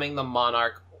becoming the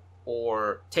monarch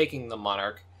or taking the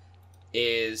monarch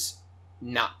is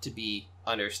not to be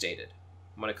understated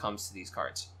when it comes to these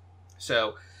cards.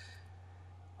 So,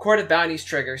 Court of Bounty's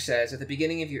trigger says, at the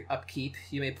beginning of your upkeep,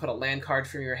 you may put a land card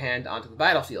from your hand onto the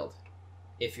battlefield.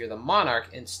 If you're the monarch,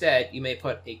 instead, you may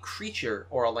put a creature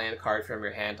or a land card from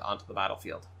your hand onto the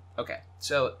battlefield. Okay,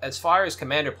 so as far as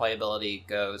commander playability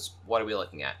goes, what are we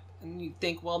looking at? And you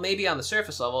think, well, maybe on the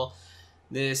surface level,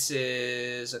 this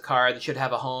is a card that should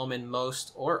have a home in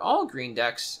most or all green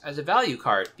decks as a value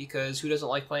card, because who doesn't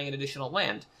like playing an additional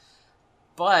land?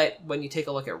 But when you take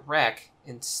a look at Rec,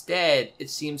 instead, it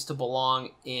seems to belong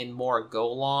in more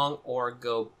go long or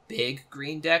go big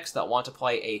green decks that want to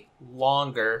play a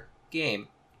longer game.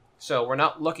 So we're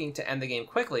not looking to end the game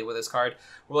quickly with this card.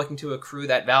 We're looking to accrue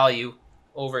that value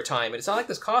over time. And it's not like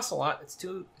this costs a lot. It's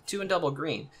two and double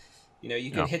green.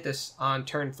 You can hit this on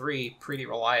turn 3 pretty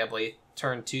reliably,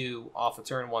 turn 2 off of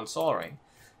turn 1 Sol Ring.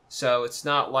 So it's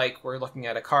not like we're looking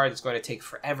at a card that's going to take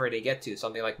forever to get to,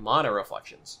 something like Mana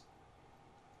Reflections.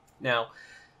 Now,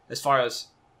 as far as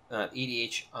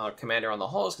EDH Commander on the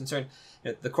whole is concerned,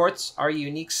 the courts are a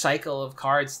unique cycle of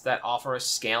cards that offer a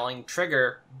scaling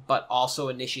trigger, but also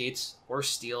initiates or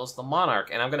steals the Monarch.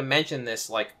 And I'm going to mention this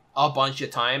like a bunch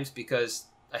of times because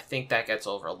I think that gets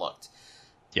overlooked.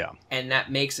 Yeah. And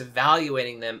that makes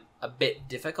evaluating them a bit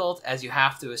difficult, as you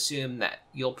have to assume that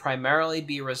you'll primarily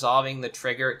be resolving the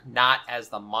trigger not as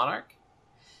the Monarch.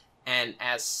 And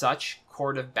as such,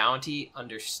 Court of Bounty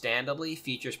understandably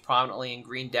features prominently in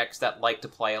green decks that like to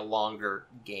play a longer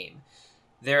game.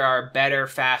 There are better,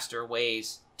 faster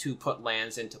ways to put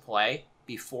lands into play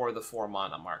before the 4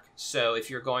 mana mark. So if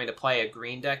you're going to play a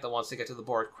green deck that wants to get to the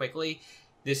board quickly,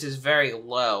 this is very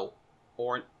low,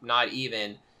 or not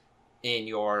even, in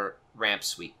your ramp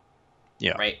suite.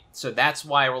 Yeah. Right? So that's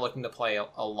why we're looking to play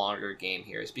a longer game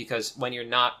here, is because when you're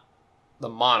not the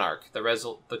Monarch,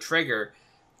 the trigger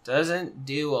doesn't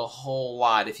do a whole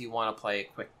lot if you want to play a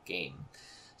quick game.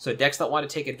 So decks that want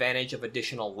to take advantage of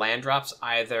additional land drops,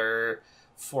 either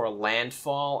for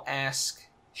landfall-esque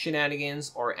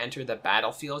shenanigans or enter the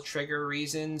battlefield trigger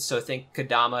reasons, so think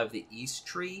Kodama of the East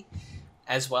Tree,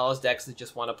 as well as decks that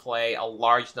just want to play a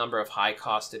large number of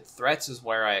high-costed threats, is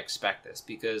where I expect this,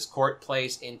 because Court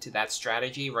plays into that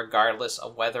strategy regardless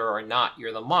of whether or not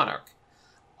you're the Monarch.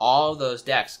 All of those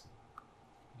decks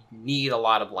need a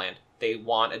lot of land. They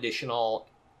want additional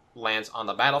lands on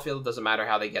the battlefield. It doesn't matter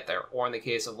how they get there. Or in the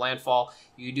case of Landfall,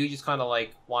 you do just kind of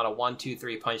like want to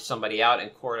 1-2-3 punch somebody out,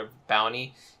 and Court of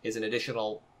Bounty is an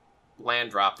additional land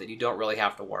drop that you don't really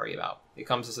have to worry about. It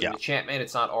comes as an enchantment.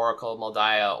 It's not Oracle,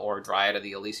 Moldiah, or Dryad of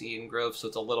the Elysian Grove, so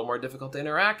it's a little more difficult to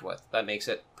interact with. That makes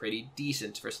it pretty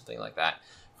decent for something like that.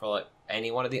 For like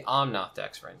any one of the Omnath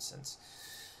decks, for instance.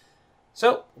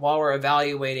 So, while we're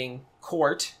evaluating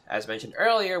Court, as mentioned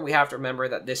earlier, we have to remember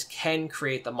that this can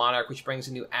create the Monarch, which brings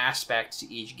a new aspect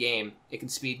to each game. It can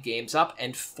speed games up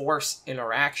and force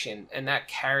interaction, and that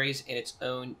carries in its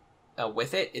own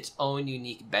with it its own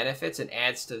unique benefits and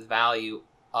adds to the value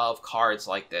of cards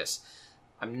like this.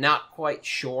 I'm not quite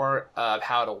sure of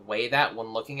how to weigh that when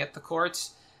looking at the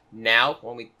Courts now,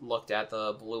 when we looked at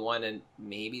the blue one and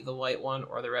maybe the white one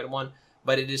or the red one,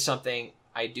 but it is something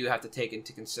I do have to take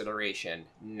into consideration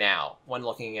now when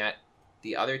looking at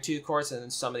the other 2 Courts and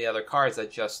then some of the other cards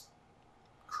that just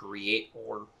create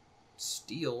or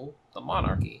steal the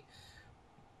Monarchy.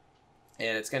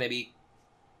 And it's going to be,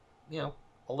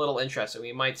 a little interesting.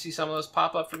 We might see some of those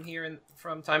pop up from here and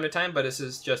from time to time, but this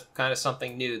is just kind of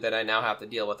something new that I now have to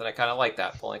deal with, and I kind of like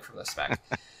that, pulling from the spec.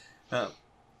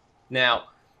 Now,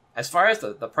 as far as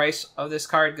the price of this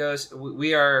card goes,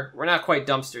 we're not quite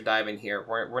dumpster diving here.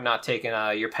 We're not taking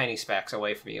your penny specs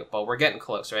away from you, but we're getting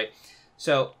close, right?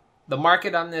 So the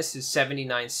market on this is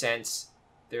 79 cents.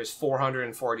 There's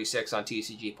 446 on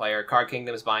TCG Player. Card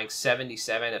Kingdom is buying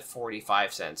 77 at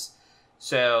 45 cents.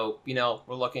 So,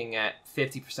 we're looking at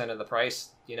 50% of the price.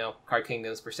 Card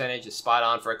Kingdom's percentage is spot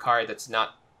on for a card that's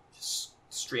not just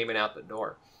streaming out the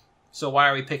door. So why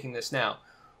are we picking this now?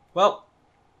 Well,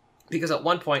 because at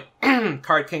one point,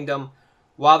 Card Kingdom,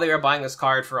 while they were buying this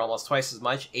card for almost twice as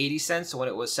much, 80 cents, when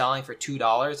it was selling for $2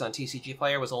 on TCG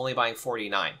Player, was only buying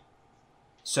 49.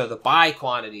 So the buy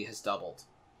quantity has doubled.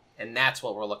 And that's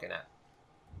what we're looking at.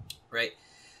 Right?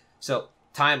 So,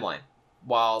 timeline.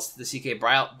 Whilst the CK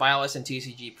Byless and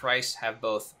TCG price have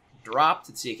both dropped,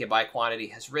 the CK buy quantity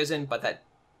has risen, but that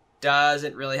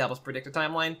doesn't really help us predict the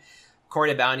timeline.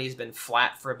 Court of Bounty has been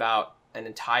flat for about an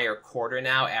entire quarter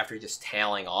now after just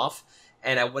tailing off,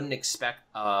 and I wouldn't expect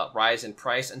a rise in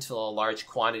price until a large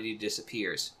quantity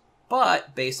disappears.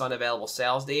 But based on available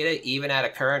sales data, even at a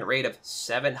current rate of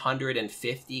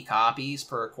 750 copies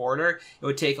per quarter, it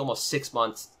would take almost 6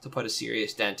 months to put a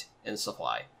serious dent in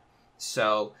supply.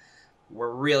 So we're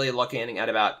really looking at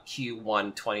about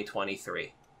Q1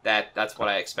 2023. That's what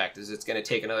I expect, is it's going to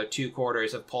take another 2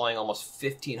 quarters of pulling almost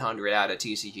 1,500 out of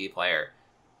TCG Player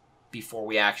before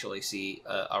we actually see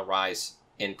a rise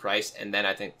in price, and then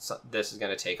I think this is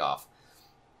going to take off.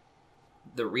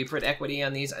 the reprint equity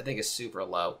on these, I think, is super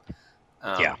low.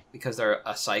 Yeah. Because they're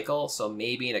a cycle, so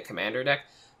maybe in a commander deck.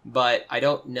 But I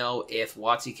don't know if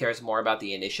WotC cares more about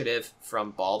the initiative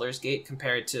from Baldur's Gate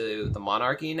compared to the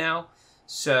Monarchy now.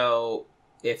 So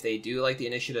if they do like the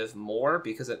initiative more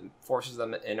because it forces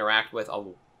them to interact with a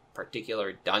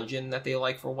particular dungeon that they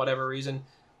like for whatever reason,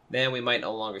 then we might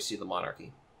no longer see the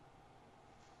Monarchy.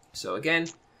 So again,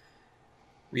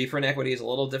 reprint equity is a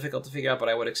little difficult to figure out, but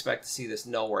I would expect to see this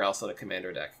nowhere else in a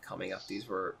commander deck coming up. These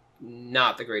were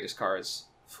not the greatest cards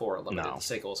for limited. No. The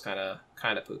cycle was kind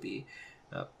of poopy.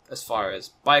 As far as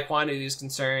buy quantity is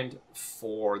concerned,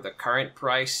 for the current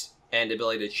price and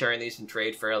ability to churn these and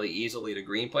trade fairly easily to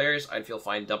green players, I'd feel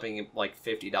fine dumping like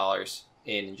 $50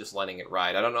 in and just letting it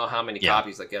ride. I don't know how many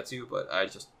copies that gets you, but I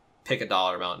just pick a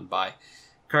dollar amount and buy.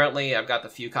 Currently, I've got the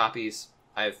few copies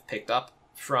I've picked up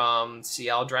from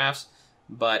CL drafts,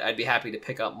 but I'd be happy to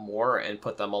pick up more and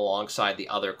put them alongside the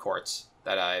other courts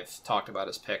that I've talked about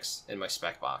as picks in my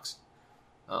spec box.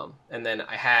 And then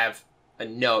I have a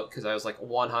note, because I was like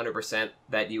 100%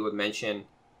 that you would mention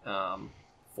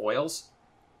foils.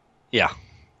 Yeah.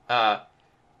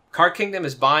 Card Kingdom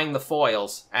is buying the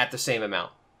foils at the same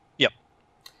amount. Yep.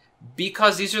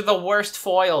 Because these are the worst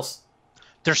foils.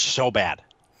 They're so bad.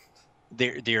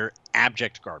 They're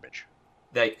abject garbage.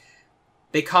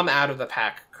 They come out of the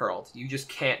pack curled. You just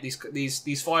can't.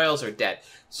 These foils are dead.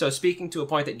 So speaking to a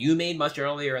point that you made much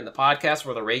earlier in the podcast,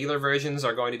 where the regular versions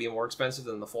are going to be more expensive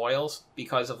than the foils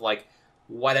because of like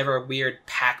whatever weird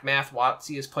pack math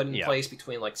WotC has put in place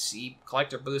between like C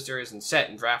collector boosters and set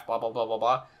and draft, blah blah blah blah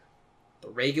blah. The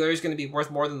regular is going to be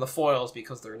worth more than the foils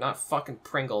because they're not fucking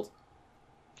pringled.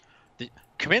 The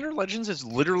Commander Legends is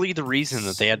literally the reason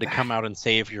that they had to come out and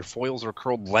say if your foils are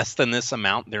curled less than this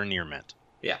amount, they're near mint.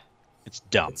 Yeah. It's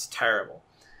dumb. It's terrible.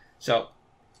 So,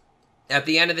 at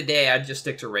the end of the day, I'd just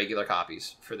stick to regular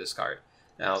copies for this card.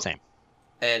 Now, Same.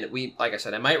 And like I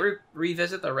said, I might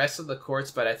revisit the rest of the courts,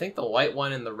 but I think the white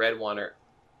one and the red one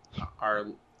are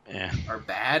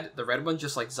bad. The red one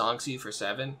just like zonks you for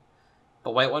 7.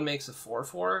 The white one makes a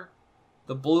 4/4.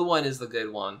 The blue one is the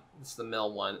good one. It's the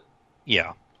mill one.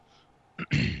 Yeah.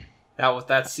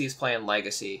 That's C's playing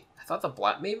Legacy. I thought the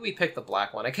black... Maybe we picked the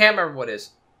black one. I can't remember what it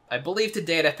is. I believe to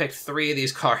date I picked 3 of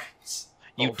these cards.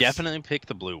 You definitely picked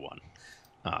the blue one.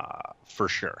 For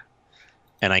sure.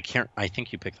 And I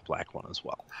think you picked the black one as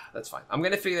well. That's fine. I'm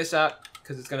going to figure this out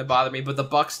because it's going to bother me, but the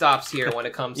buck stops here when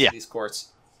it comes to these courts.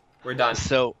 We're done.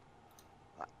 So,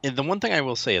 the one thing I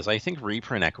will say is I think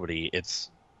reprint equity,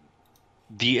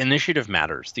 the initiative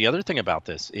matters. The other thing about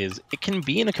this is it can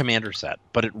be in a commander set,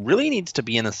 but it really needs to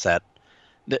be in a set.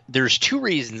 There's 2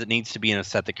 reasons it needs to be in a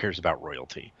set that cares about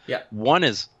royalty. Yeah. One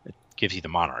is it gives you the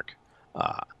monarch.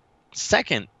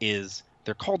 Second is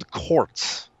they're called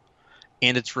courts,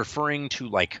 and it's referring to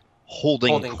like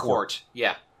holding court.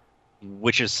 Yeah.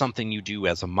 Which is something you do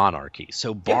as a monarchy.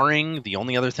 So barring the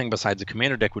only other thing besides a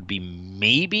commander deck would be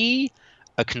maybe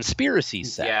a conspiracy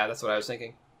set. Yeah, that's what I was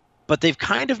thinking. But they've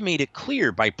kind of made it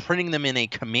clear by printing them in a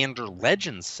Commander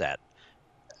Legends set,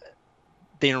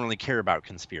 they don't really care about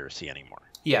conspiracy anymore.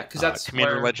 Yeah, because that's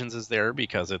Commander Legends is there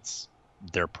because it's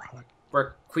their product.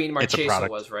 Where Queen Marchesa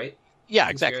was, right? Yeah,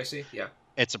 conspiracy? Exactly. Yeah.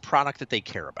 It's a product that they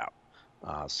care about.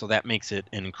 So that makes it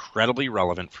incredibly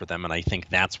relevant for them, and I think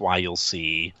that's why you'll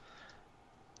see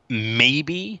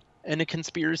maybe in a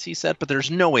conspiracy set, but there's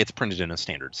no way it's printed in a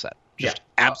standard set. Just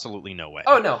absolutely no way.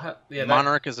 Oh, no. Yeah,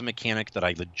 Monarch is a mechanic that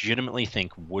I legitimately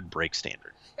think would break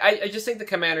standard. I just think the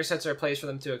commander sets are a place for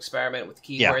them to experiment with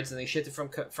keywords, and they shifted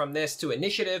from this to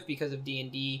initiative because of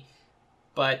D&D,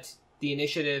 but the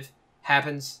initiative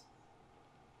happens...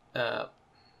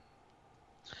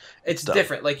 it's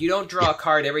different. Like, you don't draw a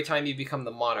card every time you become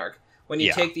the monarch. When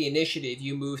you take the initiative,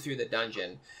 you move through the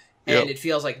dungeon. And it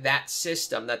feels like that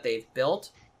system that they've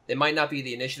built, it might not be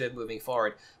the initiative moving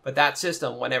forward, but that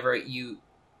system, whenever you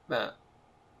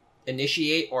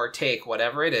initiate or take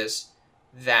whatever it is,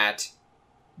 that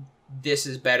this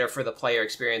is better for the player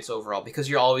experience overall because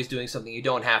you're always doing something. You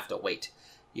don't have to wait,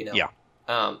 you know? Yeah.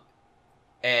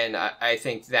 And I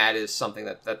think that is something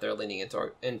that they're leaning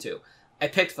into. I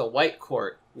picked the white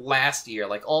court last year,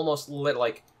 like almost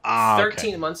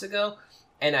 13 months ago,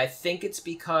 and I think it's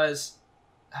because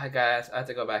I have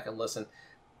to go back and listen.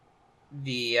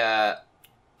 I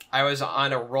was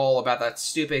on a roll about that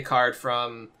stupid card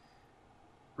from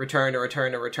Return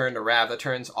to Rav that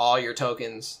turns all your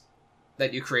tokens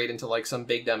that you create into like some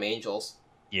big dumb angels.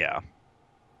 Yeah.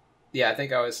 Yeah, I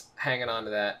think I was hanging on to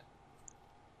that.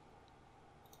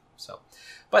 So,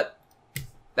 but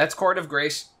that's Court of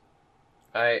Grace.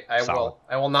 I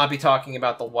will not be talking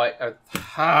about the white,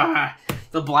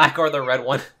 the black or the red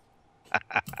one.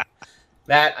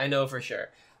 That I know for sure.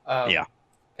 Yeah.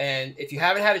 And if you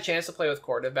haven't had a chance to play with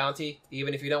Court of Bounty,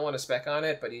 even if you don't want to spec on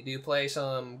it, but you do play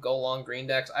some go long green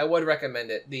decks, I would recommend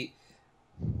it. The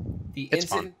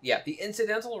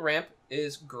incidental ramp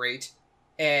is great.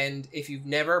 And if you've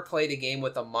never played a game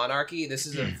with a Monarchy, this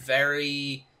is a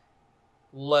very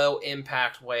low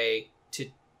impact way to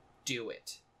do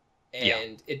it.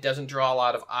 And it doesn't draw a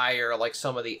lot of ire like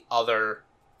some of the other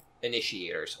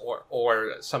initiators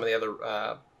or some of the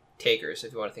other takers,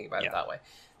 if you want to think about it that way.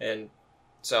 And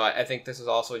so I think this is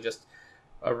also just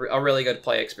a really good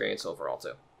play experience overall,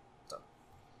 too. So.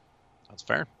 That's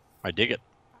fair. I dig it.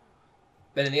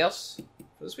 Anything else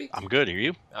for this week? I'm good. Are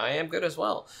you? I am good as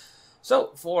well.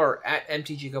 So, for at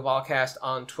MTG Cabalcast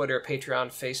on Twitter, Patreon,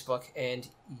 Facebook, and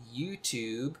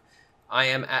YouTube, I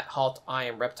am at Halt, I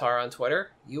am Reptar on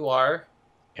Twitter. You are...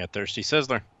 At Thirsty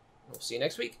Sizzler. We'll see you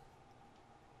next week.